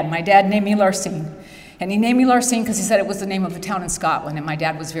my dad. My dad named me Larcine. And he named me Larcine because he said it was the name of a town in Scotland, and my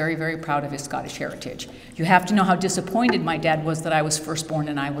dad was very, very proud of his Scottish heritage. You have to know how disappointed my dad was that I was firstborn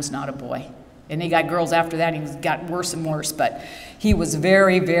and I was not a boy. And he got girls after that, and he got worse and worse, but he was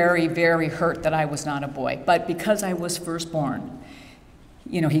very, very, very hurt that I was not a boy. But because I was firstborn,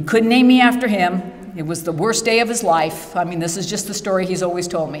 he couldn't name me after him. It was the worst day of his life. I mean, this is just the story he's always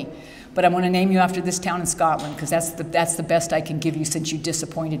told me. But I'm going to name you after this town in Scotland because that's the best I can give you since you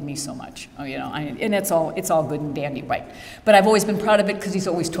disappointed me so much. And it's all good and dandy, right? But I've always been proud of it because he's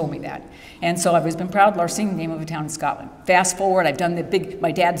always told me that. And so I've always been proud. Larcine, name of a town in Scotland. Fast forward, I've done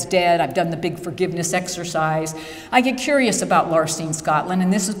my dad's dead. I've done the big forgiveness exercise. I get curious about Larcine, Scotland,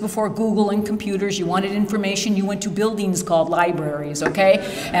 and this is before Google and computers. You wanted information, you went to buildings called libraries, okay?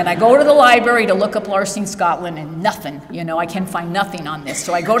 And I go to the library to look up Larcine, Scotland, and nothing. I can find nothing on this.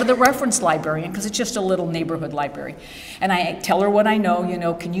 So I go to the reference librarian, because it's just a little neighborhood library. And I tell her what I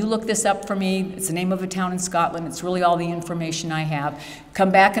know, can you look this up for me? It's the name of a town in Scotland. It's really all the information I have. Come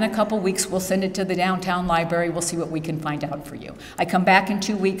back in a couple weeks, we'll send it to the downtown library, we'll see what we can find out for you. I come back in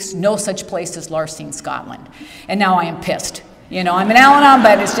 2 weeks, no such place as Larcine, Scotland. And now I am pissed. I'm in Al-Anon,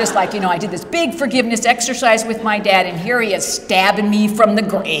 but it's just like, I did this big forgiveness exercise with my dad, and here he is stabbing me from the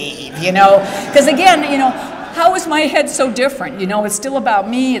grave, Because again, how is my head so different? It's still about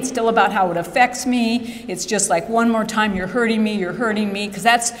me. It's still about how it affects me. It's just like, one more time, you're hurting me,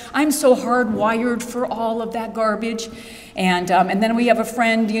 because I'm so hardwired for all of that garbage. And then we have a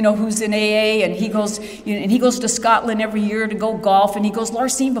friend, who's in AA, and he goes to Scotland every year to go golf, and he goes,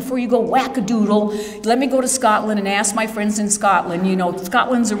 Larcine, before you go whack-a-doodle, let me go to Scotland and ask my friends in Scotland.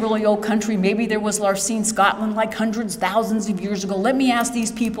 Scotland's a really old country. Maybe there was Larcine, Scotland, like hundreds, thousands of years ago. Let me ask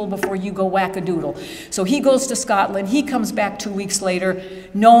these people before you go whack-a-doodle. So he goes to Scotland. He comes back 2 weeks later.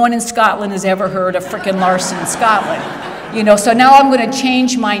 No one in Scotland has ever heard of frickin' Larcine, Scotland. So now I'm going to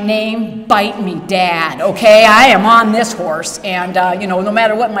change my name, Bite Me Dad, okay? I am on this horse, and, no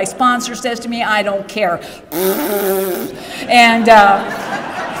matter what my sponsor says to me, I don't care. And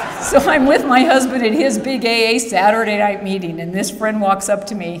so I'm with my husband at his big AA Saturday night meeting, and this friend walks up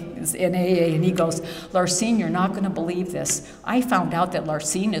to me in AA, and he goes, Larcine, you're not going to believe this. I found out that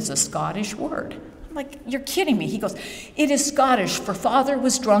Larcine is a Scottish word. I'm like, you're kidding me. He goes, it is Scottish for father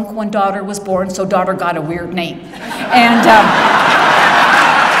was drunk when daughter was born, so daughter got a weird name. And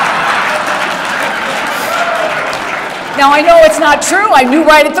now I know it's not true. I knew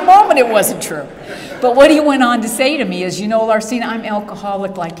right at the moment it wasn't true. But what he went on to say to me is, Larcine, I'm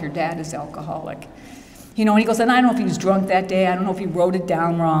alcoholic like your dad is alcoholic. And he goes, and I don't know if he was drunk that day. I don't know if he wrote it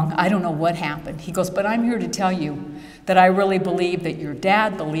down wrong. I don't know what happened. He goes, but I'm here to tell you that I really believe that your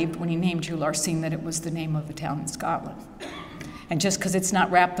dad believed when he named you Larcine that it was the name of a town in Scotland. And just because it's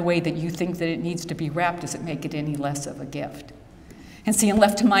not wrapped the way that you think that it needs to be wrapped doesn't make it any less of a gift. And see, and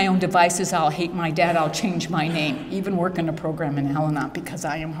left to my own devices, I'll hate my dad, I'll change my name, even work in a program in Al-Anon because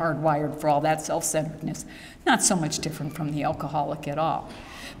I am hardwired for all that self-centeredness. Not so much different from the alcoholic at all.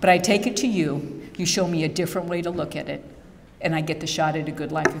 But I take it to you, you show me a different way to look at it, and I get the shot at a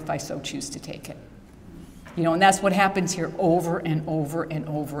good life if I so choose to take it. And that's what happens here over and over and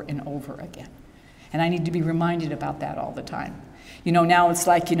over and over again. And I need to be reminded about that all the time. Now it's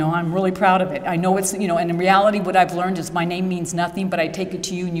like, I'm really proud of it. I know it's, and in reality what I've learned is my name means nothing, but I take it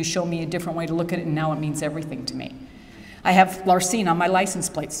to you and you show me a different way to look at it, and now it means everything to me. I have Larcine on my license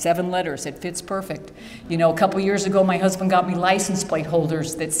plate, 7 letters, it fits perfect. A couple years ago my husband got me license plate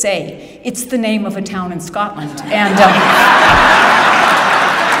holders that say, it's the name of a town in Scotland. And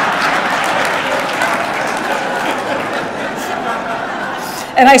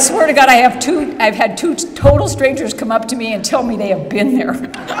and I swear to God, I've had 2 total strangers come up to me and tell me they have been there.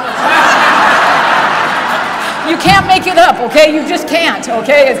 You can't make it up, okay? You just can't,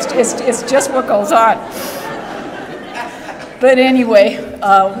 okay? It's just what goes on. But anyway,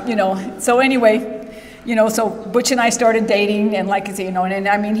 so Butch and I started dating, and like I say, and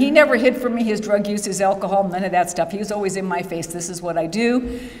I mean, he never hid from me his drug use, his alcohol, none of that stuff. He was always in my face. This is what I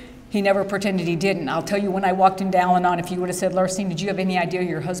do. He never pretended he didn't. I'll tell you, when I walked into Al-Anon, if you would have said, Larcine, did you have any idea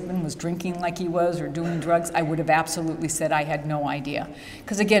your husband was drinking like he was or doing drugs? I would have absolutely said I had no idea.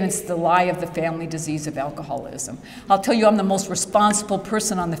 Because again, it's the lie of the family disease of alcoholism. I'll tell you, I'm the most responsible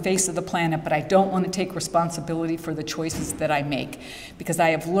person on the face of the planet, but I don't want to take responsibility for the choices that I make. Because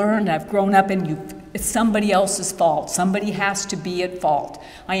I have learned, I've grown up, and it's somebody else's fault. Somebody has to be at fault.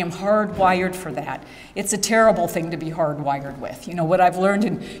 I am hardwired for that. It's a terrible thing to be hardwired with. You know, what I've learned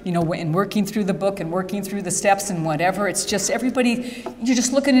in working through the book and working through the steps and whatever, it's just everybody, you're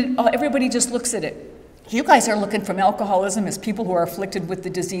just looking at, everybody just looks at it. You guys are looking from alcoholism as people who are afflicted with the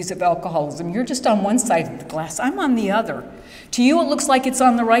disease of alcoholism. You're just on one side of the glass. I'm on the other. To you, it looks like it's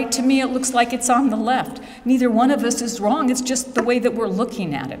on the right. To me, it looks like it's on the left. Neither one of us is wrong. It's just the way that we're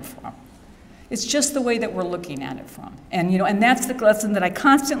looking at it from. It's just the way that we're looking at it from. And, you know, and that's the lesson that I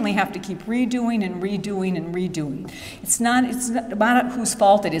constantly have to keep redoing and redoing and redoing. It's not about whose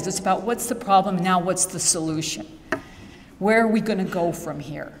fault it is. It's about what's the problem and now what's the solution. Where are we going to go from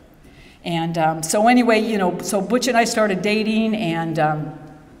here? And so anyway, you know, so Butch and I started dating, and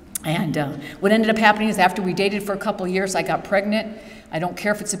what ended up happening is after we dated for a couple of years, I got pregnant. I don't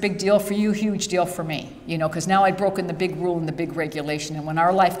care if it's a big deal for you, huge deal for me, you know, because now I'd broken the big rule and the big regulation. And when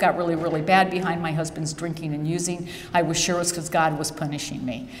our life got really, really bad behind my husband's drinking and using, I was sure it was because God was punishing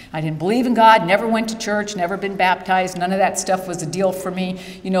me. I didn't believe in God, never went to church, never been baptized. None of that stuff was a deal for me,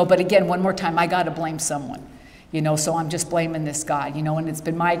 you know. But again, one more time, I got to blame someone. You know, so I'm just blaming this God, you know, and it's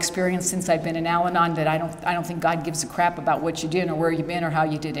been my experience since I've been in Al-Anon that I don't think God gives a crap about what you did or where you've been or how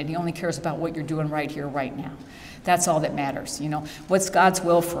you did it. He only cares about what you're doing right here, right now. That's all that matters, you know. What's God's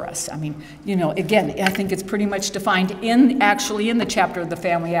will for us? I mean, you know, again, I think it's pretty much defined actually in the chapter of the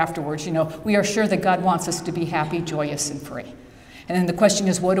family afterwards. You know, we are sure that God wants us to be happy, joyous, and free. And then the question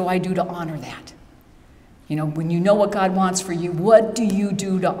is, what do I do to honor that? You know, when you know what God wants for you, what do you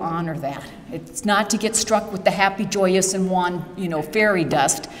do to honor that? It's not to get struck with the happy, joyous, and one, you know, fairy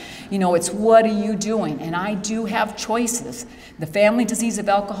dust. You know, it's what are you doing? And I do have choices. The family disease of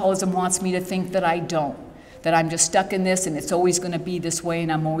alcoholism wants me to think that I don't. That I'm just stuck in this and it's always going to be this way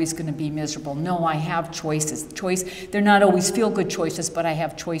and I'm always going to be miserable. No, I have choices. They're not always feel-good choices, but I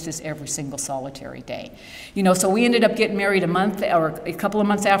have choices every single solitary day. You know, so we ended up getting married a couple of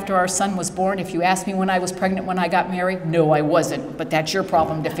months after our son was born. If you ask me when I was pregnant when I got married, no, I wasn't, but that's your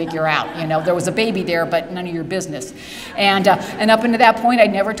problem to figure out. You know, there was a baby there, but none of your business. And up until that point,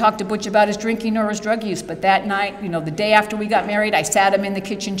 I'd never talked to Butch about his drinking or his drug use, but that night, you know, the day after we got married, I sat him in the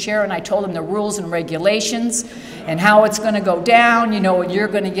kitchen chair and I told him the rules and regulations and how it's going to go down. You know, you're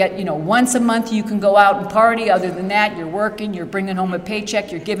going to get, you know, once a month you can go out and party. Other than that, you're working, you're bringing home a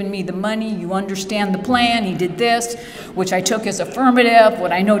paycheck, you're giving me the money, you understand the plan. He did this, which I took as affirmative.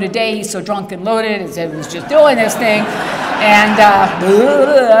 What I know today, he's so drunk and loaded, he was just doing this thing. And,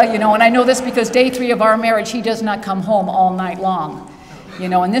 you know, and I know this because day 3 of our marriage, he does not come home all night long. You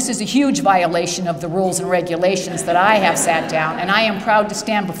know, and this is a huge violation of the rules and regulations that I have sat down, and I am proud to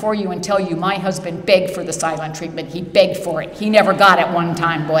stand before you and tell you my husband begged for the silent treatment. He begged for it. He never got it one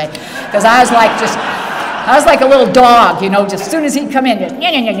time, boy, because I was like a little dog, you know, just as soon as he'd come in, just,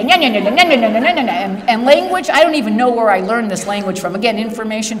 and language, I don't even know where I learned this language from. Again,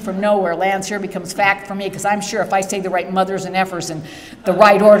 information from nowhere lands here, becomes fact for me, because I'm sure if I say the right mothers and effers in the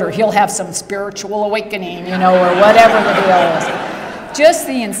right order, he'll have some spiritual awakening, you know, or whatever the deal is. Just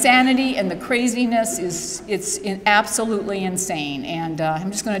the insanity and the craziness it's absolutely insane. And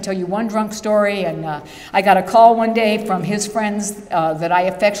I'm just going to tell you one drunk story. And I got a call one day from his friends that I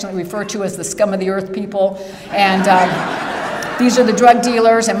affectionately refer to as the scum of the earth people. And these are the drug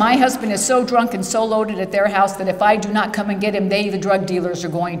dealers. And my husband is so drunk and so loaded at their house that if I do not come and get him, the drug dealers, are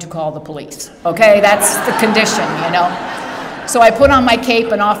going to call the police. Okay, that's the condition, you know. So I put on my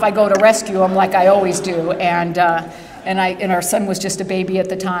cape and off I go to rescue him like I always do. And our son was just a baby at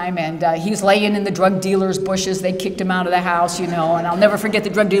the time, and he's laying in the drug dealer's bushes. They kicked him out of the house, you know, and I'll never forget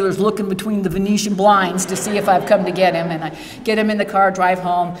the drug dealers looking between the Venetian blinds to see if I've come to get him. And I get him in the car, drive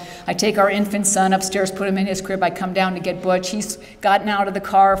home. I take our infant son upstairs, put him in his crib. I come down to get Butch. He's gotten out of the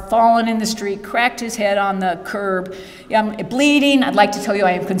car, fallen in the street, cracked his head on the curb. I'm bleeding. I'd like to tell you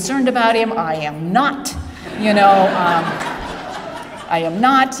I am concerned about him. I am not, you know. I am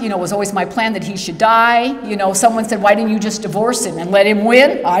not, you know, it was always my plan that he should die. You know, someone said, why didn't you just divorce him and let him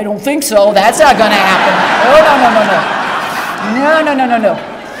win? I don't think so. That's not going to happen. Oh, no.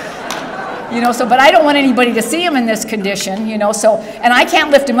 You know, so, but I don't want anybody to see him in this condition, you know, so, and I can't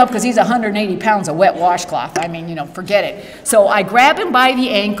lift him up because he's 180 pounds of wet washcloth. I mean, you know, forget it. So I grab him by the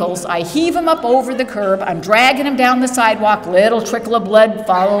ankles, I heave him up over the curb, I'm dragging him down the sidewalk, little trickle of blood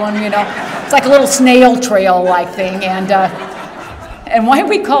following, you know. It's like a little snail trail-like thing, And why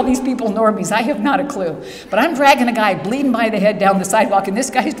we call these people normies, I have not a clue. But I'm dragging a guy bleeding by the head down the sidewalk, and this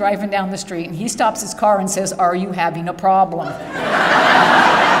guy's driving down the street, and he stops his car and says, "Are you having a problem?"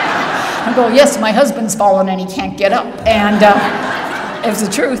 I go, "Yes, my husband's fallen and he can't get up." And it was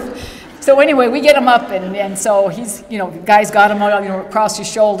the truth. So anyway, we get him up, and so he's, you know, the guy's got him, you know, across his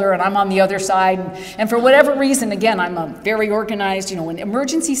shoulder, and I'm on the other side. And for whatever reason, again, I'm very organized. You know, when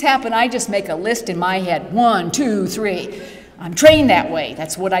emergencies happen, I just make a list in my head. 1, 2, 3. I'm trained that way.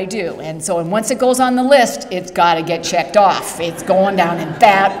 That's what I do. And so once it goes on the list, it's got to get checked off. It's going down in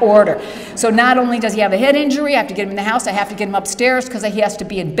that order. So not only does he have a head injury, I have to get him in the house, I have to get him upstairs because he has to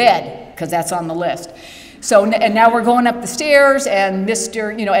be in bed because that's on the list. So, and now we're going up the stairs, and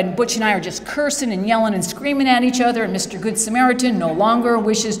and Butch and I are just cursing and yelling and screaming at each other, and Mr. Good Samaritan no longer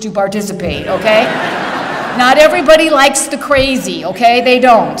wishes to participate, okay? Not everybody likes the crazy, okay? They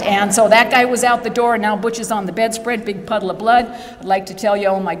don't. And so that guy was out the door, and now Butch is on the bedspread, big puddle of blood. I'd like to tell you,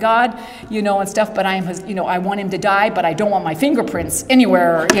 oh my God, you know, and stuff, but I want him to die, but I don't want my fingerprints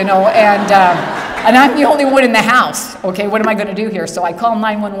anywhere, you know, and I'm the only one in the house, okay? What am I gonna do here? So I call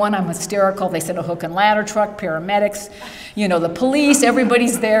 911, I'm hysterical. They sent a hook and ladder truck, paramedics, you know, the police,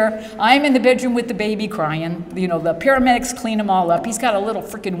 everybody's there. I'm in the bedroom with the baby crying. You know, the paramedics clean him all up. He's got a little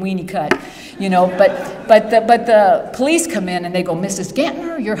freaking weenie cut, you know, but the police come in and they go, "Mrs.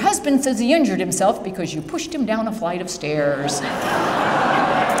 Gantner, your husband says he injured himself because you pushed him down a flight of stairs."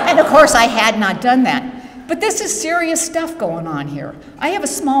 And of course I had not done that. But this is serious stuff going on here. I have a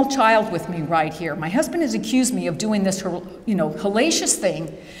small child with me right here. My husband has accused me of doing this, you know, hellacious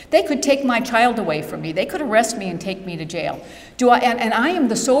thing. They could take my child away from me. They could arrest me and take me to jail. And I am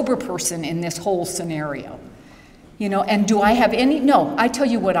the sober person in this whole scenario. You know, and do I have any? No, I tell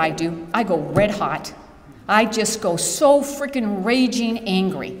you what I do. I go red hot. I just go so freaking raging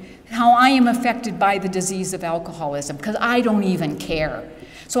angry. How I am affected by the disease of alcoholism, because I don't even care.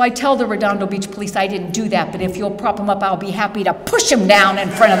 So I tell the Redondo Beach Police I didn't do that, but if you'll prop him up, I'll be happy to push him down in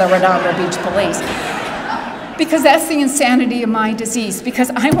front of the Redondo Beach Police. Because that's the insanity of my disease. Because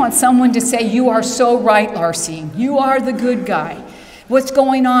I want someone to say, "You are so right, Larcine. You are the good guy. What's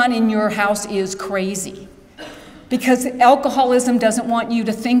going on in your house is crazy." Because alcoholism doesn't want you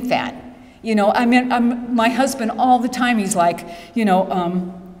to think that. You know, I mean, my husband all the time, he's like, you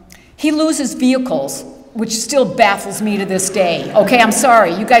know, he loses vehicles, which still baffles me to this day. Okay, I'm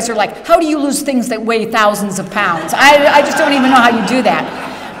sorry. You guys are like, how do you lose things that weigh thousands of pounds? I just don't even know how you do that.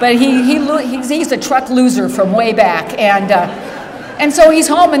 But he's a truck loser from way back. And so he's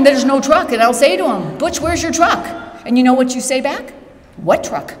home and there's no truck. And I'll say to him, "Butch, where's your truck?" And you know what you say back? "What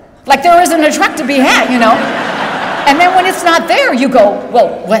truck?" Like there isn't a truck to be had, you know? And then when it's not there, you go, "Well,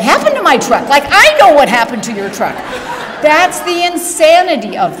 what happened to my truck?" Like, I know what happened to your truck. That's the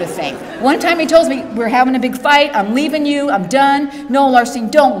insanity of the thing. One time he told me, "We're having a big fight. I'm leaving you. I'm done." "No, Larcine,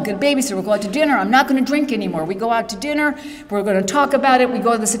 don't. We'll get a babysitter. We'll go out to dinner. I'm not going to drink anymore." We go out to dinner. We're going to talk about it. We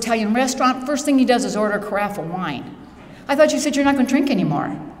go to this Italian restaurant. First thing he does is order a carafe of wine. "I thought you said you're not going to drink anymore."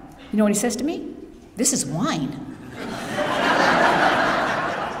 You know what he says to me? "This is wine."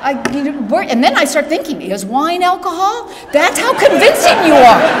 And then I start thinking, is wine alcohol? That's how convincing you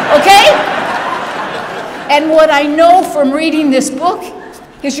are, okay? And what I know from reading this book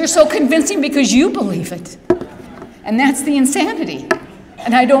is you're so convincing because you believe it. And that's the insanity.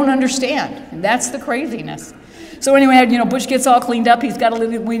 And I don't understand. And that's the craziness. So anyway, you know, Butch gets all cleaned up. He's got a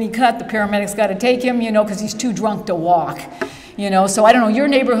little weenie cut. The paramedics got to take him, you know, because he's too drunk to walk. You know, so I don't know your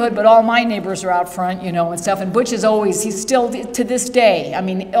neighborhood, but all my neighbors are out front, you know, and stuff. And Butch is always, he's still to this day. I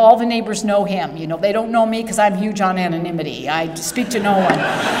mean, all the neighbors know him. You know, they don't know me because I'm huge on anonymity. I speak to no one.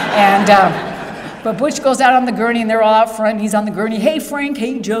 And, but Butch goes out on the gurney and they're all out front. He's on the gurney. "Hey, Frank.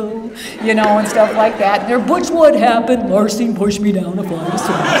 Hey, Joe." You know, and stuff like that. And they're, "Butch, what happened?" "Larcine pushed me down a flight of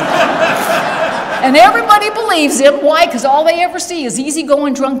stairs." And everybody believes him. Why? Because all they ever see is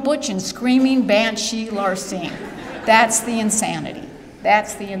easygoing drunk Butch and screaming banshee Larcine. That's the insanity.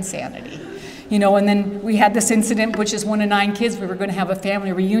 That's the insanity. You know, and then we had this incident. Butch is one of 9 kids. We were going to have a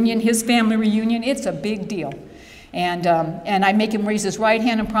family reunion. His family reunion, it's a big deal. And I make him raise his right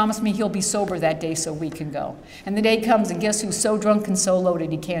hand and promise me he'll be sober that day so we can go. And the day comes, and guess who's so drunk and so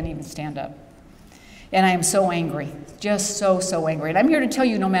loaded he can't even stand up. And I am so angry, just so angry. And I'm here to tell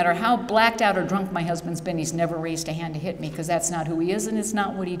you, no matter how blacked out or drunk my husband's been, he's never raised a hand to hit me, because that's not who he is and it's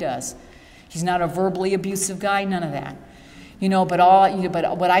not what he does. He's not a verbally abusive guy, none of that. You know, but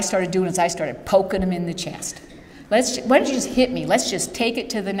what I started doing is I started poking him in the chest. Why don't you just hit me? Let's just take it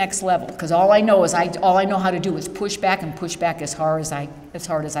to the next level, because all I know how to do is push back and push back as hard as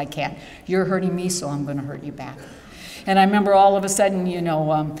I can. You're hurting me, so I'm going to hurt you back. And I remember all of a sudden, you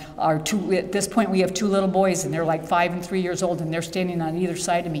know, at this point we have 2 little boys, and they're like 5 and 3 years old, and they're standing on either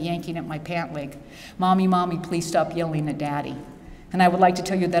side of me, yanking at my pant leg. Mommy, Mommy, please stop yelling at Daddy. And I would like to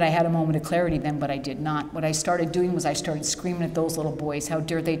tell you that I had a moment of clarity then, but I did not. What I started doing was I started screaming at those little boys. How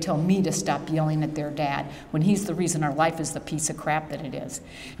dare they tell me to stop yelling at their dad when he's the reason our life is the piece of crap that it is.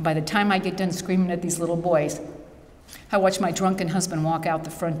 And by the time I get done screaming at these little boys, I watch my drunken husband walk out the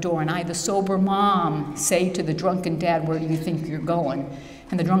front door, and I, the sober mom, say to the drunken dad, where do you think you're going?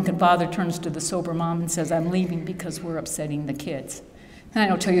 And the drunken father turns to the sober mom and says, I'm leaving because we're upsetting the kids. And I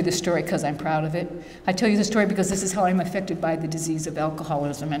don't tell you this story because I'm proud of it. I tell you this story because this is how I'm affected by the disease of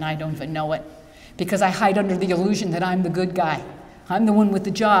alcoholism, and I don't even know it. Because I hide under the illusion that I'm the good guy. I'm the one with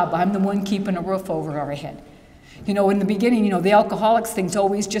the job. I'm the one keeping a roof over our head. You know, in the beginning, you know, the alcoholics things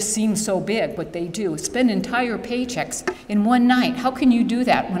always just seem so big, but they do. Spend entire paychecks in one night. How can you do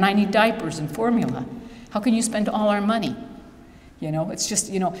that when I need diapers and formula? How can you spend all our money? You know, it's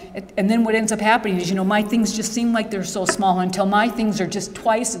just, you know, and then what ends up happening is, you know, my things just seem like they're so small until my things are just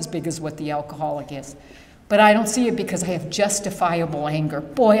twice as big as what the alcoholic is. But I don't see it because I have justifiable anger.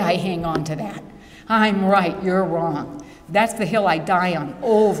 Boy, I hang on to that. I'm right, you're wrong. That's the hill I die on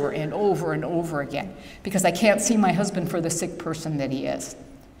over and over and over again because I can't see my husband for the sick person that he is.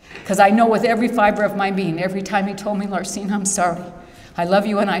 Because I know with every fiber of my being, every time he told me, Larcine, I'm sorry. I love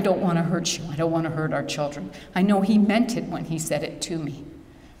you and I don't want to hurt you. I don't want to hurt our children. I know he meant it when he said it to me.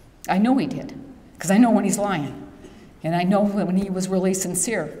 I know he did, because I know when he's lying. And I know when he was really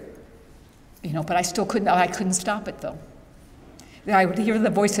sincere. You know, but I couldn't stop it though. I would hear the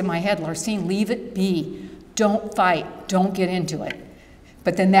voice in my head, Larcine, leave it be. Don't fight, don't get into it.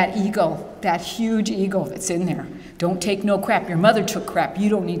 But then that ego, that huge ego that's in there, don't take no crap. Your mother took crap, you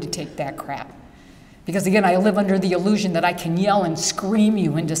don't need to take that crap. Because again, I live under the illusion that I can yell and scream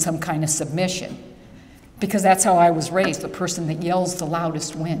you into some kind of submission. Because that's how I was raised. The person that yells the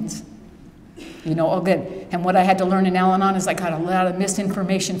loudest wins. You know, again, and what I had to learn in Al-Anon is I got a lot of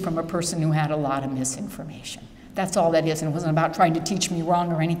misinformation from a person who had a lot of misinformation. That's all that is, and it wasn't about trying to teach me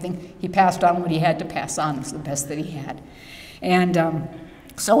wrong or anything. He passed on what he had to pass on. It was the best that he had. And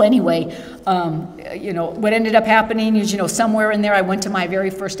so anyway, you know, what ended up happening is, you know, somewhere in there, I went to my very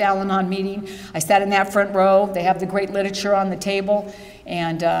first Al-Anon meeting. I sat in that front row. They have the great literature on the table,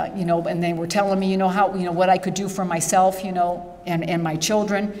 and you know, and they were telling me, you know, how, you know, what I could do for myself, you know, and my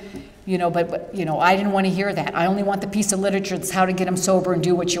children, you know, but you know, I didn't want to hear that. I only want the piece of literature that's how to get them sober and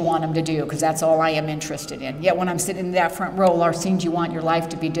do what you want them to do, because that's all I am interested in. Yet when I'm sitting in that front row, Larcine, do you want your life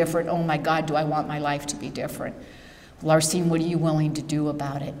to be different? Oh my God, do I want my life to be different? Larcine, what are you willing to do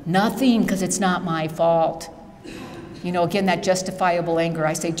about it? Nothing, because it's not my fault. You know, again, that justifiable anger.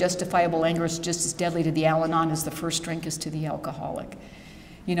 I say justifiable anger is just as deadly to the Al-Anon as the first drink is to the alcoholic.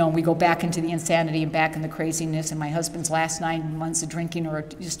 You know, we go back into the insanity and back in the craziness, and my husband's last 9 months of drinking are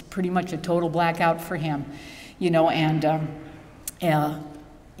just pretty much a total blackout for him. You know, and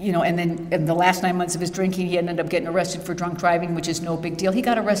you know, and then in the last 9 months of his drinking, he ended up getting arrested for drunk driving, which is no big deal. He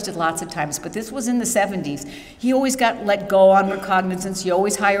got arrested lots of times, but this was in the 70s. He always got let go on recognizance. You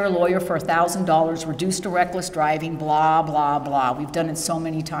always hire a lawyer for $1,000, reduced to reckless driving, blah, blah, blah. We've done it so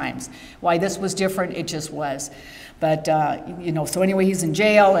many times. Why this was different, it just was. But, you know, so anyway, he's in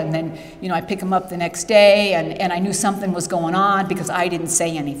jail, and then, you know, I pick him up the next day, and I knew something was going on because I didn't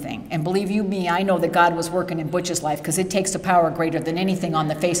say anything. And believe you me, I know that God was working in Butch's life, because it takes a power greater than anything on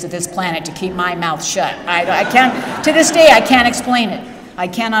the face of this planet to keep my mouth shut. I can't, to this day, I can't explain it. I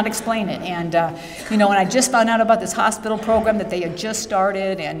cannot explain it. And, you know, and I just found out about this hospital program that they had just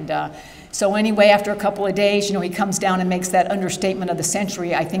started, and so anyway, after a couple of days, you know, he comes down and makes that understatement of the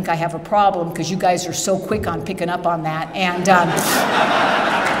century. I think I have a problem because you guys are so quick on picking up on that. And,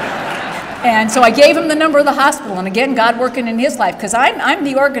 and so I gave him the number of the hospital. And again, God working in his life, because I'm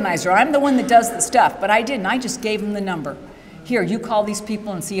the organizer. I'm the one that does the stuff. But I didn't. I just gave him the number. Here, you call these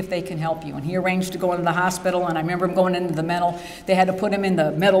people and see if they can help you. And he arranged to go into the hospital, and I remember him going into the mental. They had to put him in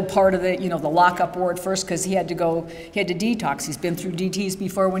the metal part of the, you know, the lockup ward first, because he had to detox. He's been through DTs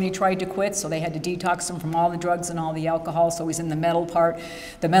before when he tried to quit, so they had to detox him from all the drugs and all the alcohol, so he's in the metal part,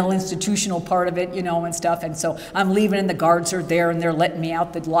 the mental institutional part of it, you know, and stuff. And so I'm leaving, and the guards are there, and they're letting me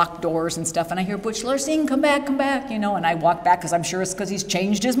out the locked doors and stuff, and I hear, Butch, Larcine, come back, you know, and I walk back, because I'm sure it's because he's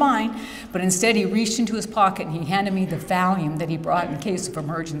changed his mind, but instead he reached into his pocket, and he handed me the Valium that he brought in case of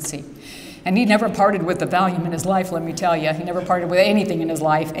emergency. And he never parted with the Valium in his life, let me tell you. He never parted with anything in his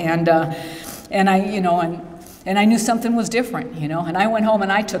life. And I, you know, and I knew something was different, you know. And I went home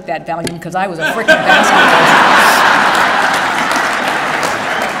and I took that Valium because I was a freaking bastard.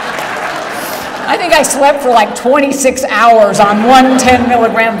 I think I slept for like 26 hours on one 10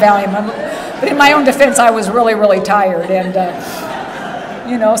 milligram Valium. But in my own defense, I was really, really tired. And,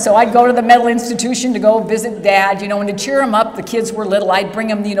 you know, so I'd go to the mental institution to go visit Dad, you know, and to cheer him up. The kids were little. I'd bring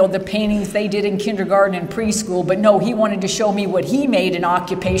him, you know, the paintings they did in kindergarten and preschool. But no, he wanted to show me what he made in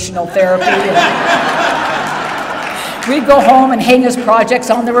occupational therapy. We'd go home and hang his projects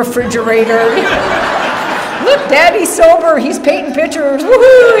on the refrigerator. Look, Daddy's sober. He's painting pictures.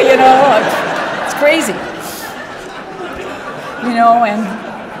 Woohoo! You know, it's crazy. You know,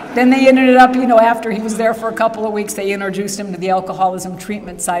 and then they ended up, you know, after he was there for a couple of weeks, they introduced him to the alcoholism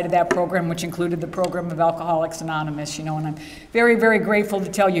treatment side of that program, which included the program of Alcoholics Anonymous, you know, and I'm very, very grateful to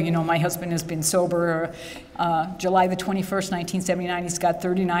tell you, you know, my husband has been sober July the 21st, 1979. He's got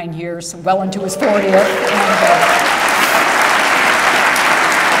 39 years, well into his 40th.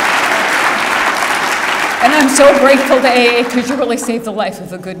 And I'm so grateful to AA because you really saved the life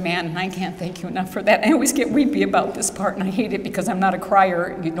of a good man, and I can't thank you enough for that. I always get weepy about this part, and I hate it because I'm not a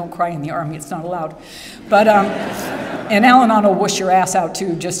crier. You don't cry in the Army, it's not allowed. But, and Al-Anon will whoosh your ass out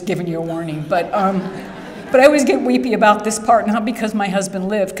too, just giving you a warning. But I always get weepy about this part, not because my husband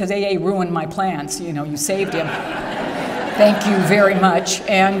lived, because AA ruined my plans. You know, you saved him. Thank you very much.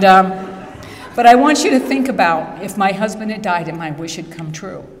 And, but I want you to think about if my husband had died and my wish had come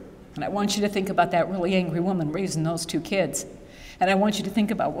true. And I want you to think about that really angry woman raising those two kids. And I want you to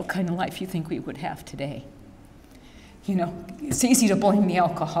think about what kind of life you think we would have today. You know, it's easy to blame the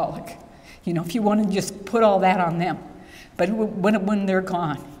alcoholic. You know, if you want to just put all that on them. But when they're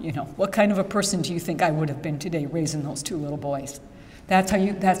gone, you know, what kind of a person do you think I would have been today raising those two little boys? That's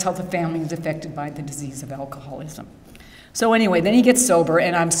how the family is affected by the disease of alcoholism. So anyway, then he gets sober,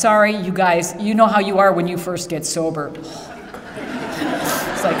 and I'm sorry, you guys, you know how you are when you first get sober.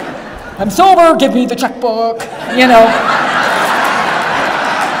 It's like, I'm sober, give me the checkbook, you know.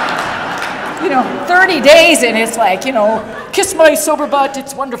 You know, 30 days and it's like, you know, kiss my sober butt,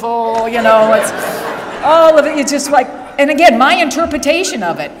 it's wonderful, you know, it's all of it, it's just like, and again, my interpretation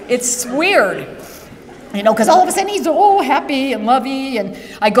of it, it's weird, you know, because all of a sudden he's all happy and lovey, and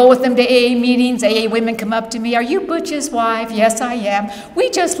I go with them to AA meetings, AA women come up to me, are you Butch's wife? Yes, I am. We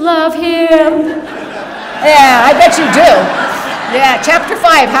just love him. Yeah, I bet you do. Yeah, chapter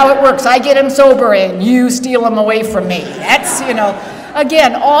 5, how it works. I get him sober and you steal him away from me. That's, you know,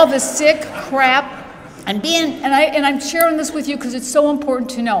 again, all the sick crap. And I'm sharing this with you because it's so important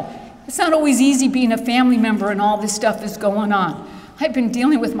to know. It's not always easy being a family member and all this stuff is going on. I've been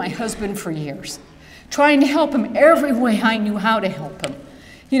dealing with my husband for years, trying to help him every way I knew how to help him.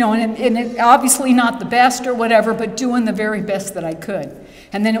 You know, and it, obviously not the best or whatever, but doing the very best that I could.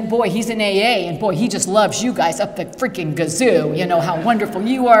 And then, boy, he's in AA, and boy, he just loves you guys up the freaking gazoo. You know, how wonderful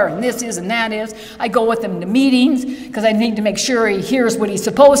you are, and this is, and that is. I go with him to meetings, because I need to make sure he hears what he's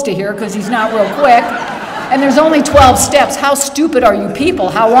supposed to hear, because he's not real quick. And there's only 12 steps. How stupid are you people?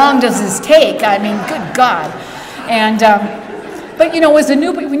 How long does this take? I mean, good God. And, but, you know, as a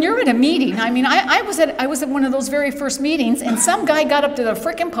new, when you're at a meeting, I mean, I was at one of those very first meetings, and some guy got up to the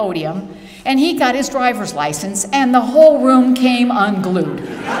frickin' podium, and he got his driver's license, and the whole room came unglued.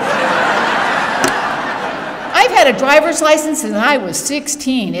 I've had a driver's license since I was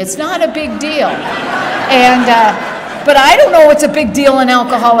 16. It's not a big deal. And, but I don't know it's a big deal in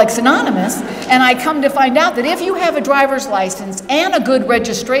Alcoholics Anonymous, and I come to find out that if you have a driver's license and a good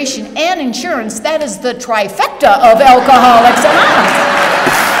registration and insurance, that is the trifecta of Alcoholics Anonymous.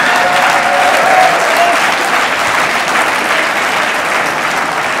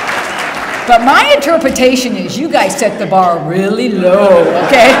 But my interpretation is you guys set the bar really low,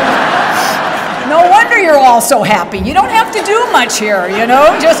 okay? No wonder you're all so happy. You don't have to do much here, you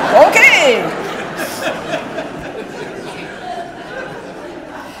know, just okay.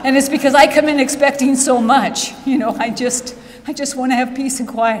 And it's because I come in expecting so much. You know, I just want to have peace and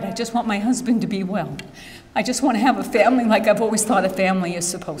quiet. I just want my husband to be well. I just want to have a family like I've always thought a family is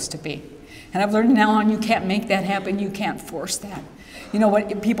supposed to be. And I've learned now on you can't make that happen. You can't force that. You know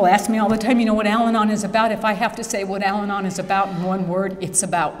what, people ask me all the time, you know what Al-Anon is about? If I have to say what Al-Anon is about in one word, it's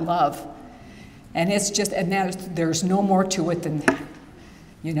about love. And it's just, and there's no more to it than that.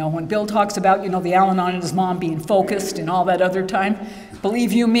 You know, when Bill talks about, you know, the Al-Anon and his mom being focused and all that other time,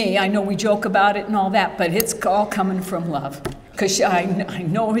 believe you me, I know we joke about it and all that, but it's all coming from love. Because I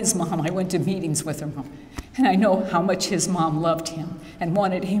know his mom, I went to meetings with her mom, and I know how much his mom loved him and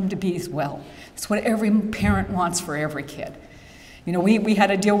wanted him to be as well. It's what every parent wants for every kid. You know, we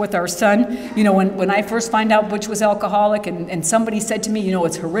had a deal with our son. You know, when I first found out Butch was alcoholic and somebody said to me, you know,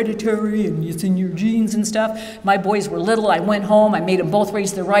 it's hereditary and it's in your genes and stuff. My boys were little. I went home. I made them both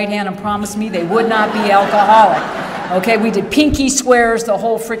raise their right hand and promised me they would not be alcoholic. Okay, we did pinky swears, the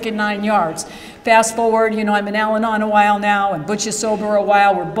whole freaking 9 yards. Fast forward, you know, I'm in Al-Anon a while now, and Butch is sober a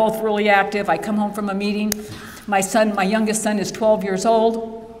while. We're both really active. I come home from a meeting. My youngest son is 12 years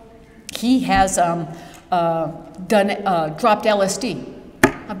old. He has dropped LSD.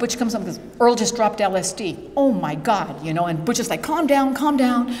 Butch comes up and goes, Earl just dropped LSD. Oh my God, you know, and Butch is like, calm down, calm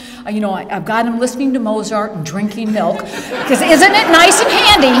down. You know, I've got him listening to Mozart and drinking milk, because isn't it nice and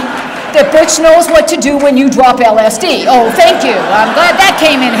handy that Butch knows what to do when you drop LSD? Oh, thank you. I'm glad that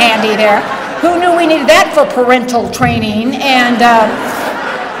came in handy there. Who knew we needed that for parental training? And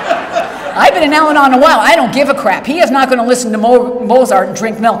I've been in Al-Anon a while. I don't give a crap. He is not going to listen to Mozart and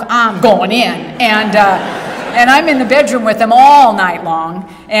drink milk. I'm going in. And I'm in the bedroom with him all night long,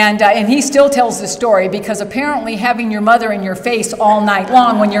 and he still tells the story, because apparently having your mother in your face all night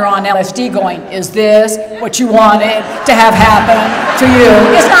long when you're on LSD going, is this what you wanted to have happen to you?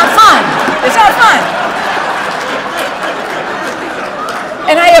 It's not fun. It's not fun.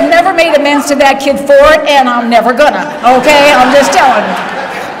 And I have never made amends to that kid for it, and I'm never gonna, okay? I'm just telling you.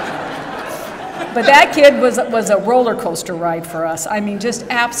 But that kid was a roller coaster ride for us. I mean, just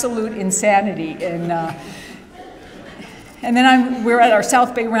absolute insanity. And then we're at our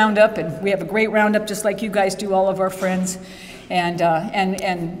South Bay Roundup, and we have a great roundup just like you guys do, all of our friends. And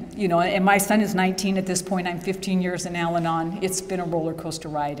you know, and my son is 19 at this point. I'm 15 years in Al-Anon. It's been a roller coaster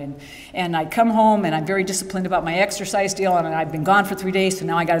ride. And I come home, and I'm very disciplined about my exercise deal, and I've been gone for 3 days, so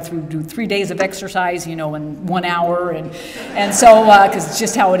now I got to do 3 days of exercise, you know, in 1 hour. And so, because it's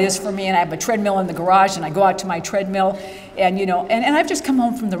just how it is for me, and I have a treadmill in the garage, and I go out to my treadmill, and you know, and I've just come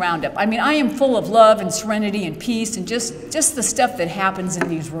home from the roundup. I mean, I am full of love and serenity and peace and just the stuff that happens in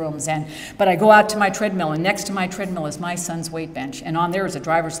these rooms. But I go out to my treadmill, and next to my treadmill is my son's weight bench, and on there is a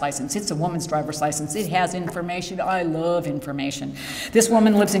driver's license. It's a woman's driver's license. It has information. I love information. This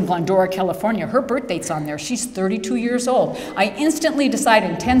woman lives in Glendora, California. Her birth date's on there. She's 32 years old. I instantly decide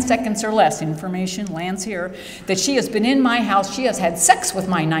in 10 seconds or less, information lands here, that she has been in my house. She has had sex with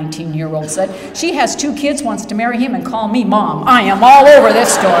my 19-year-old son. She has 2 kids, wants to marry him and call me mom. I am all over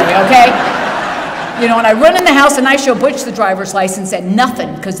this story, okay? You know, and I run in the house and I show Butch the driver's license and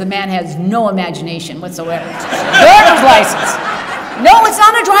nothing, because the man has no imagination whatsoever. Driver's license. No, it's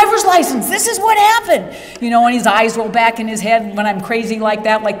not a driver's license. This is what happened. You know, and his eyes roll back in his head when I'm crazy like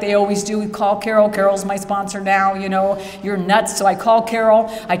that, like they always do. We call Carol. Carol's my sponsor now, you know. You're nuts. So I call Carol.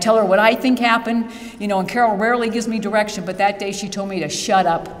 I tell her what I think happened. You know, and Carol rarely gives me direction, but that day she told me to shut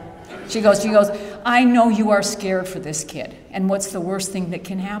up. She goes, I know you are scared for this kid. And what's the worst thing that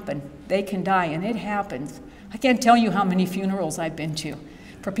can happen? They can die, and it happens. I can't tell you how many funerals I've been to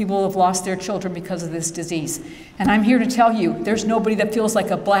for people who have lost their children because of this disease. And I'm here to tell you, there's nobody that feels like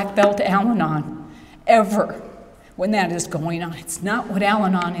a black belt Al-Anon ever when that is going on. It's not what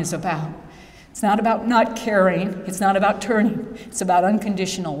Al-Anon is about. It's not about not caring. It's not about turning. It's about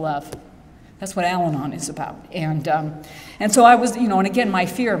unconditional love. That's what Al-Anon is about. And so I was, you know, and again, my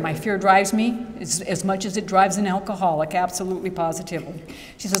fear drives me as much as it drives an alcoholic, absolutely positively.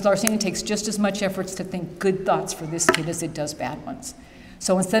 She says, Larcine, it takes just as much efforts to think good thoughts for this kid as it does bad ones.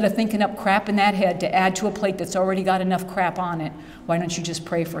 So instead of thinking up crap in that head to add to a plate that's already got enough crap on it, why don't you just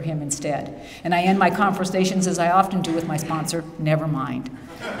pray for him instead? And I end my conversations, as I often do with my sponsor, never mind,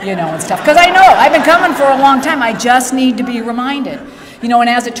 you know, and stuff. Because I know, I've been coming for a long time. I just need to be reminded. You know, and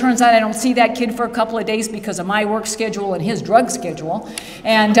as it turns out, I don't see that kid for a couple of days because of my work schedule and his drug schedule.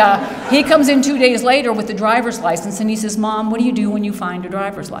 And he comes in 2 days later with the driver's license, and he says, Mom, what do you do when you find a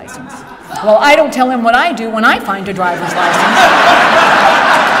driver's license? Well, I don't tell him what I do when I find a driver's license.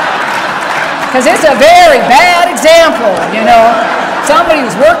 Because it's a very bad example, you know. Somebody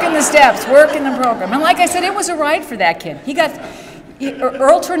who's working the steps, working the program. And like I said, it was a ride for that kid.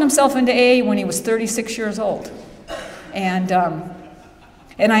 Earl turned himself into AA when he was 36 years old.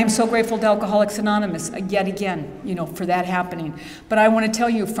 And I am so grateful to Alcoholics Anonymous, yet again, you know, for that happening. But I want to tell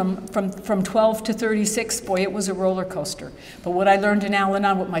you, from 12 to 36, boy, it was a roller coaster. But what I learned in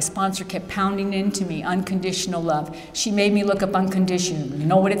Al-Anon, what my sponsor kept pounding into me, unconditional love. She made me look up unconditional. You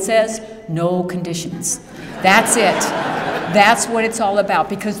know what it says? No conditions. That's it. That's what it's all about.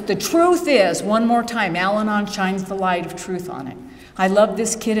 Because the truth is, one more time, Al-Anon shines the light of truth on it. I love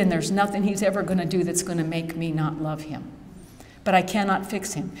this kid, and there's nothing he's ever going to do that's going to make me not love him. But I cannot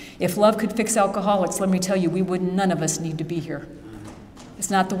fix him. If love could fix alcoholics, let me tell you, none of us need to be here.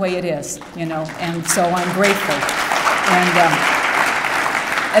 It's not the way it is, you know, and so I'm grateful.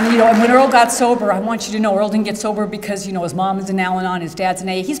 And, you know, and when Earl got sober, I want you to know Earl didn't get sober because, you know, his mom is in Al-Anon, his dad's in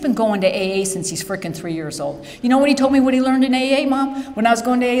AA. He's been going to AA since he's frickin' 3 years old. You know what he told me what he learned in AA, Mom? When I was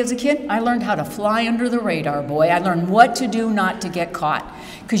going to AA as a kid, I learned how to fly under the radar, boy. I learned what to do not to get caught.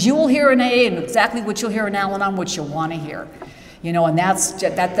 Because you will hear in AA and exactly what you'll hear in Al-Anon, what you want to hear. You know, and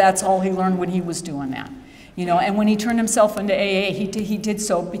that's all he learned when he was doing that. You know, and when he turned himself into AA, he did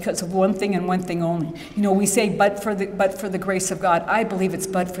so because of one thing and one thing only. You know, we say, but for the grace of God. I believe it's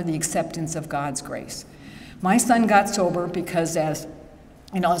but for the acceptance of God's grace. My son got sober because, as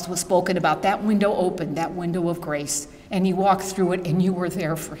you know, as was spoken about, that window opened, that window of grace, and he walked through it, and you were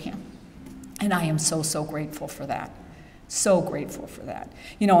there for him. And I am so, so grateful for that. So grateful for that.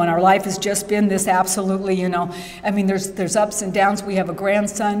 You know, and our life has just been this absolutely, you know, I mean, there's ups and downs. We have a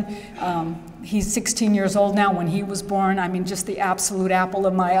grandson. He's 16 years old now. When he was born, I mean, just the absolute apple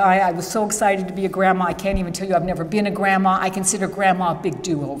of my eye. I was so excited to be a grandma. I can't even tell you, I've never been a grandma. I consider grandma a big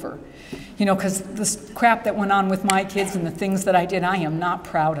do-over. You know, because this crap that went on with my kids and the things that I did, I am not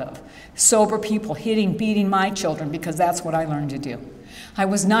proud of. Sober people hitting, beating my children, because that's what I learned to do. I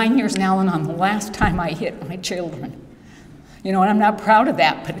was 9 years in Al-Anon the last time I hit my children. You know, and I'm not proud of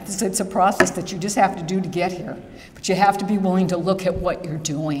that, but it's a process that you just have to do to get here. But you have to be willing to look at what you're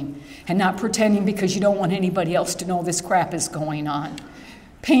doing and not pretending because you don't want anybody else to know this crap is going on.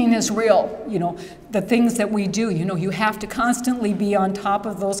 Pain is real. You know, the things that we do, you know, you have to constantly be on top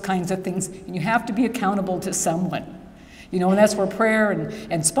of those kinds of things, and you have to be accountable to someone. You know, and that's where prayer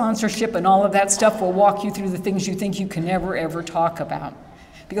and sponsorship and all of that stuff will walk you through the things you think you can never, ever talk about.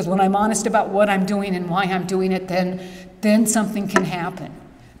 Because when I'm honest about what I'm doing and why I'm doing it, then something can happen.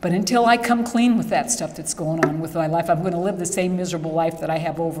 But until I come clean with that stuff that's going on with my life, I'm going to live the same miserable life that I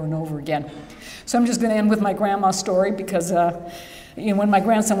have over and over again. So I'm just going to end with my grandma's story because you know, when my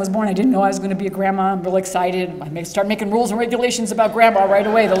grandson was born, I didn't know I was going to be a grandma. I'm really excited. I start making rules and regulations about grandma right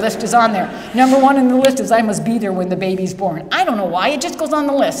away. The list is on there. Number one in the list is I must be there when the baby's born. I don't know why. It just goes on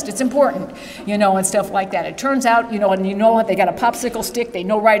the list. It's important, you know, and stuff like that. It turns out, you know, and you know what? They got a popsicle stick. They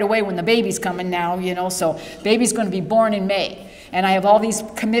know right away when the baby's coming now, you know, so baby's going to be born in May. And I have all these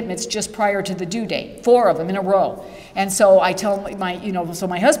commitments just prior to the due date, 4 of them in a row. And so I tell my, you know, so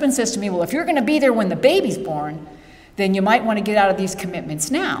my husband says to me, well, if you're going to be there when the baby's born, then you might want to get out of these commitments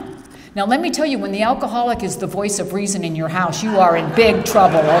now. Now, let me tell you, when the alcoholic is the voice of reason in your house, you are in big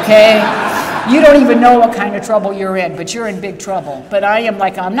trouble, okay? You don't even know what kind of trouble you're in, but you're in big trouble. But I am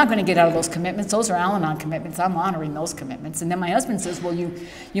like, I'm not going to get out of those commitments. Those are Al-Anon commitments. I'm honoring those commitments. And then my husband says, well,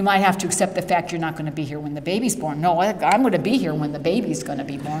 you might have to accept the fact you're not going to be here when the baby's born. No, I'm going to be here when the baby's going to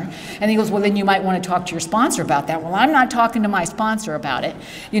be born. And he goes, well, then you might want to talk to your sponsor about that. Well, I'm not talking to my sponsor about it,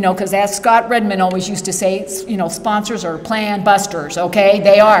 you know, because as Scott Redmond always used to say, you know, sponsors are plan busters, okay?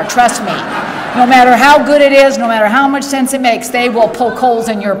 They are, trust me. No matter how good it is, no matter how much sense it makes, they will poke holes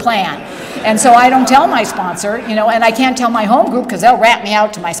in your plan. And so I don't tell my sponsor, you know, and I can't tell my home group because they'll rat me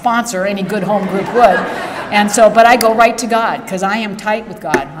out to my sponsor. Any good home group would. And so, but I go right to God because I am tight with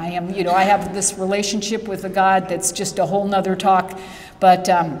God. I am, you know, I have this relationship with a God that's just a whole nother talk. But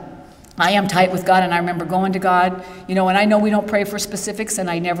I am tight with God, and I remember going to God, you know, and I know we don't pray for specifics, and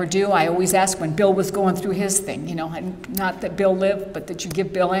I never do. I always ask when Bill was going through his thing, you know, and not that Bill lived, but that you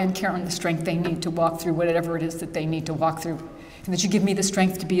give Bill and Karen the strength they need to walk through whatever it is that they need to walk through, and that you give me the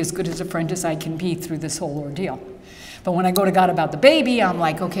strength to be as good as a friend as I can be through this whole ordeal. But when I go to God about the baby, I'm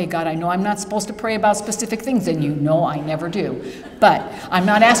like, okay, God, I know I'm not supposed to pray about specific things, and you know I never do. But I'm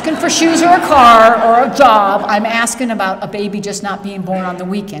not asking for shoes or a car or a job. I'm asking about a baby just not being born on the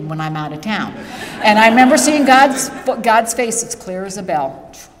weekend when I'm out of town. And I remember seeing God's face, it's clear as a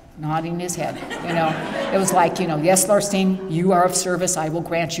bell, nodding his head, you know. It was like, you know, yes, Larcine, you are of service. I will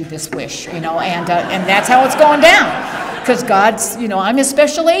grant you this wish, you know, and that's how it's going down. Because God's, you know, I'm his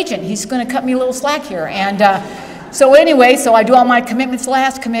special agent. He's going to cut me a little slack here. And so anyway, so I do all my commitments.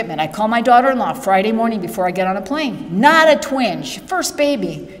 Last commitment, I call my daughter-in-law Friday morning before I get on a plane. Not a twinge, first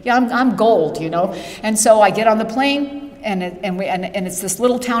baby. Yeah, I'm gold, you know. And so I get on the plane, and it's this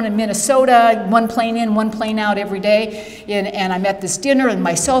little town in Minnesota. One plane in, one plane out every day. And I'm at this dinner, and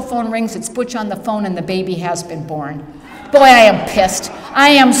my cell phone rings. It's Butch on the phone, and the baby has been born. Boy, I am pissed. I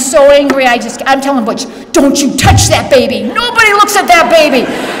am so angry. I'm telling Butch, don't you touch that baby. Nobody looks at that baby.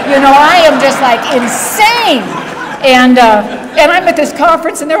 You know, I am just like insane. And I'm at this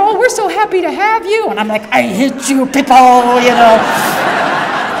conference, and they're all, we're so happy to have you. And I'm like, I hate you people, you know.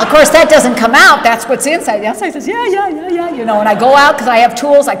 Of course, that doesn't come out. That's what's inside. The outside says, yeah, you know. And I go out because I have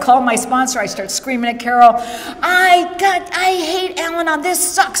tools. I call my sponsor. I start screaming at Carol. I hate Al-Anon. This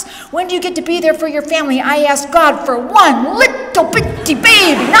sucks. When do you get to be there for your family? I asked God for one little bitty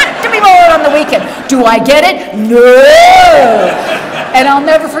baby, not to be born on the weekend. Do I get it? No. And I'll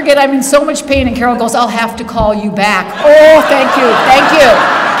never forget, I'm in so much pain, and Carol goes, I'll have to call you back. Oh, thank you, thank you.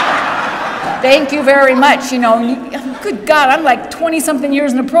 Thank you very much. You know, good God, I'm like 20-something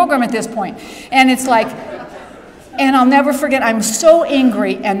years in the program at this point. And it's like, and I'll never forget, I'm so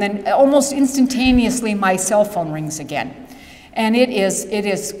angry, and then almost instantaneously my cell phone rings again. And it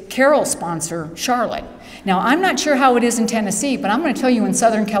is Carol's sponsor, Charlotte. Now, I'm not sure how it is in Tennessee, but I'm going to tell you in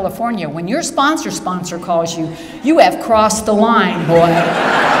Southern California, when your sponsor calls you, you have crossed the line, boy.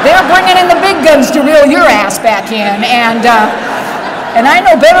 They're bringing in the big guns to reel your ass back in. And I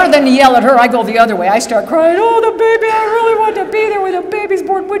know better than to yell at her. I go the other way. I start crying, oh, the baby, I really want to be there when the baby's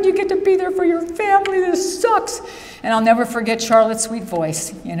born. Wouldn't you get to be there for your family? This sucks. And I'll never forget Charlotte's sweet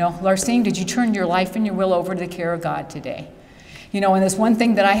voice. You know, Larcine, did you turn your life and your will over to the care of God today? You know, and there's one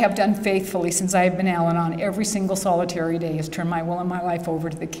thing that I have done faithfully since I have been Al-Anon every single solitary day is turn my will and my life over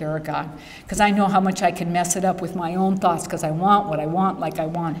to the care of God. Because I know how much I can mess it up with my own thoughts because I want what I want like I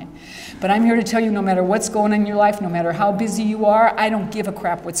want it. But I'm here to tell you, no matter what's going on in your life, no matter how busy you are, I don't give a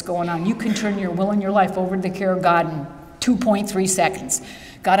crap what's going on. You can turn your will and your life over to the care of God in 2.3 seconds.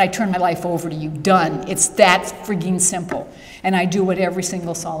 God, I turn my life over to you. Done. It's that frigging simple. And I do it every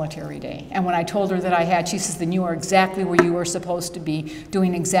single solitary day. And when I told her that I had, she says, then you are exactly where you were supposed to be,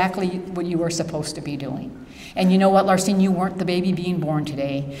 doing exactly what you were supposed to be doing. And you know what, Larcine, you weren't the baby being born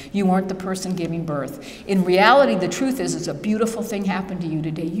today. You weren't the person giving birth. In reality, the truth is a beautiful thing happened to you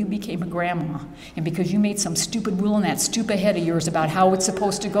today. You became a grandma. And because you made some stupid rule in that stupid head of yours about how it's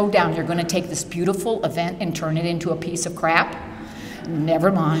supposed to go down, you're going to take this beautiful event and turn it into a piece of crap?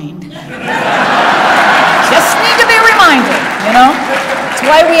 Never mind. Just need to be reminded, you know? That's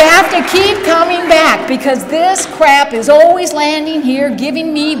why we have to keep coming back, because this crap is always landing here,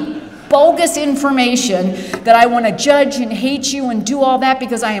 giving me bogus information that I want to judge and hate you and do all that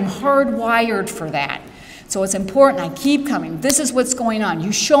because I am hardwired for that. So it's important I keep coming. This is what's going on.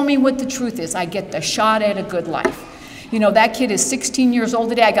 You show me what the truth is. I get the shot at a good life. You know, that kid is 16 years old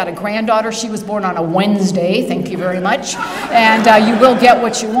today. I got a granddaughter. She was born on a Wednesday. Thank you very much. And you will get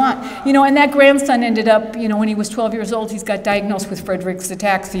what you want. You know, and that grandson ended up, you know, when he was 12 years old, he's got diagnosed with Friedreich's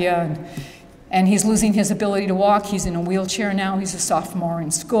ataxia. And he's losing his ability to walk. He's in a wheelchair now. He's a sophomore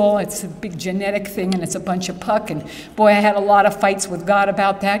in school. It's a big genetic thing, and it's a bunch of puck. And boy, I had a lot of fights with God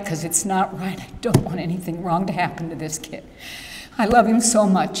about that because it's not right. I don't want anything wrong to happen to this kid. I love him so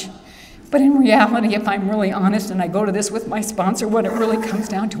much. But in reality, if I'm really honest, and I go to this with my sponsor, what it really comes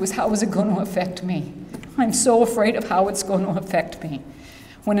down to is how is it going to affect me? I'm so afraid of how it's going to affect me.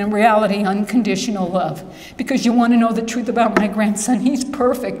 When in reality, unconditional love. Because you want to know the truth about my grandson, he's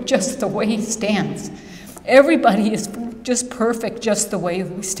perfect just the way he stands. Everybody is just perfect just the way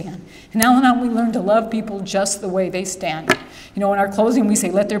we stand. And now we learn to love people just the way they stand. You know, in our closing, we say,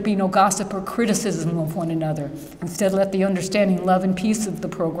 let there be no gossip or criticism of one another. Instead, let the understanding, love, and peace of the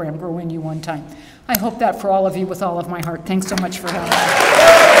program grow in you one time. I hope that for all of you with all of my heart. Thanks so much for having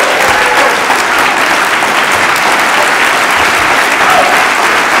me.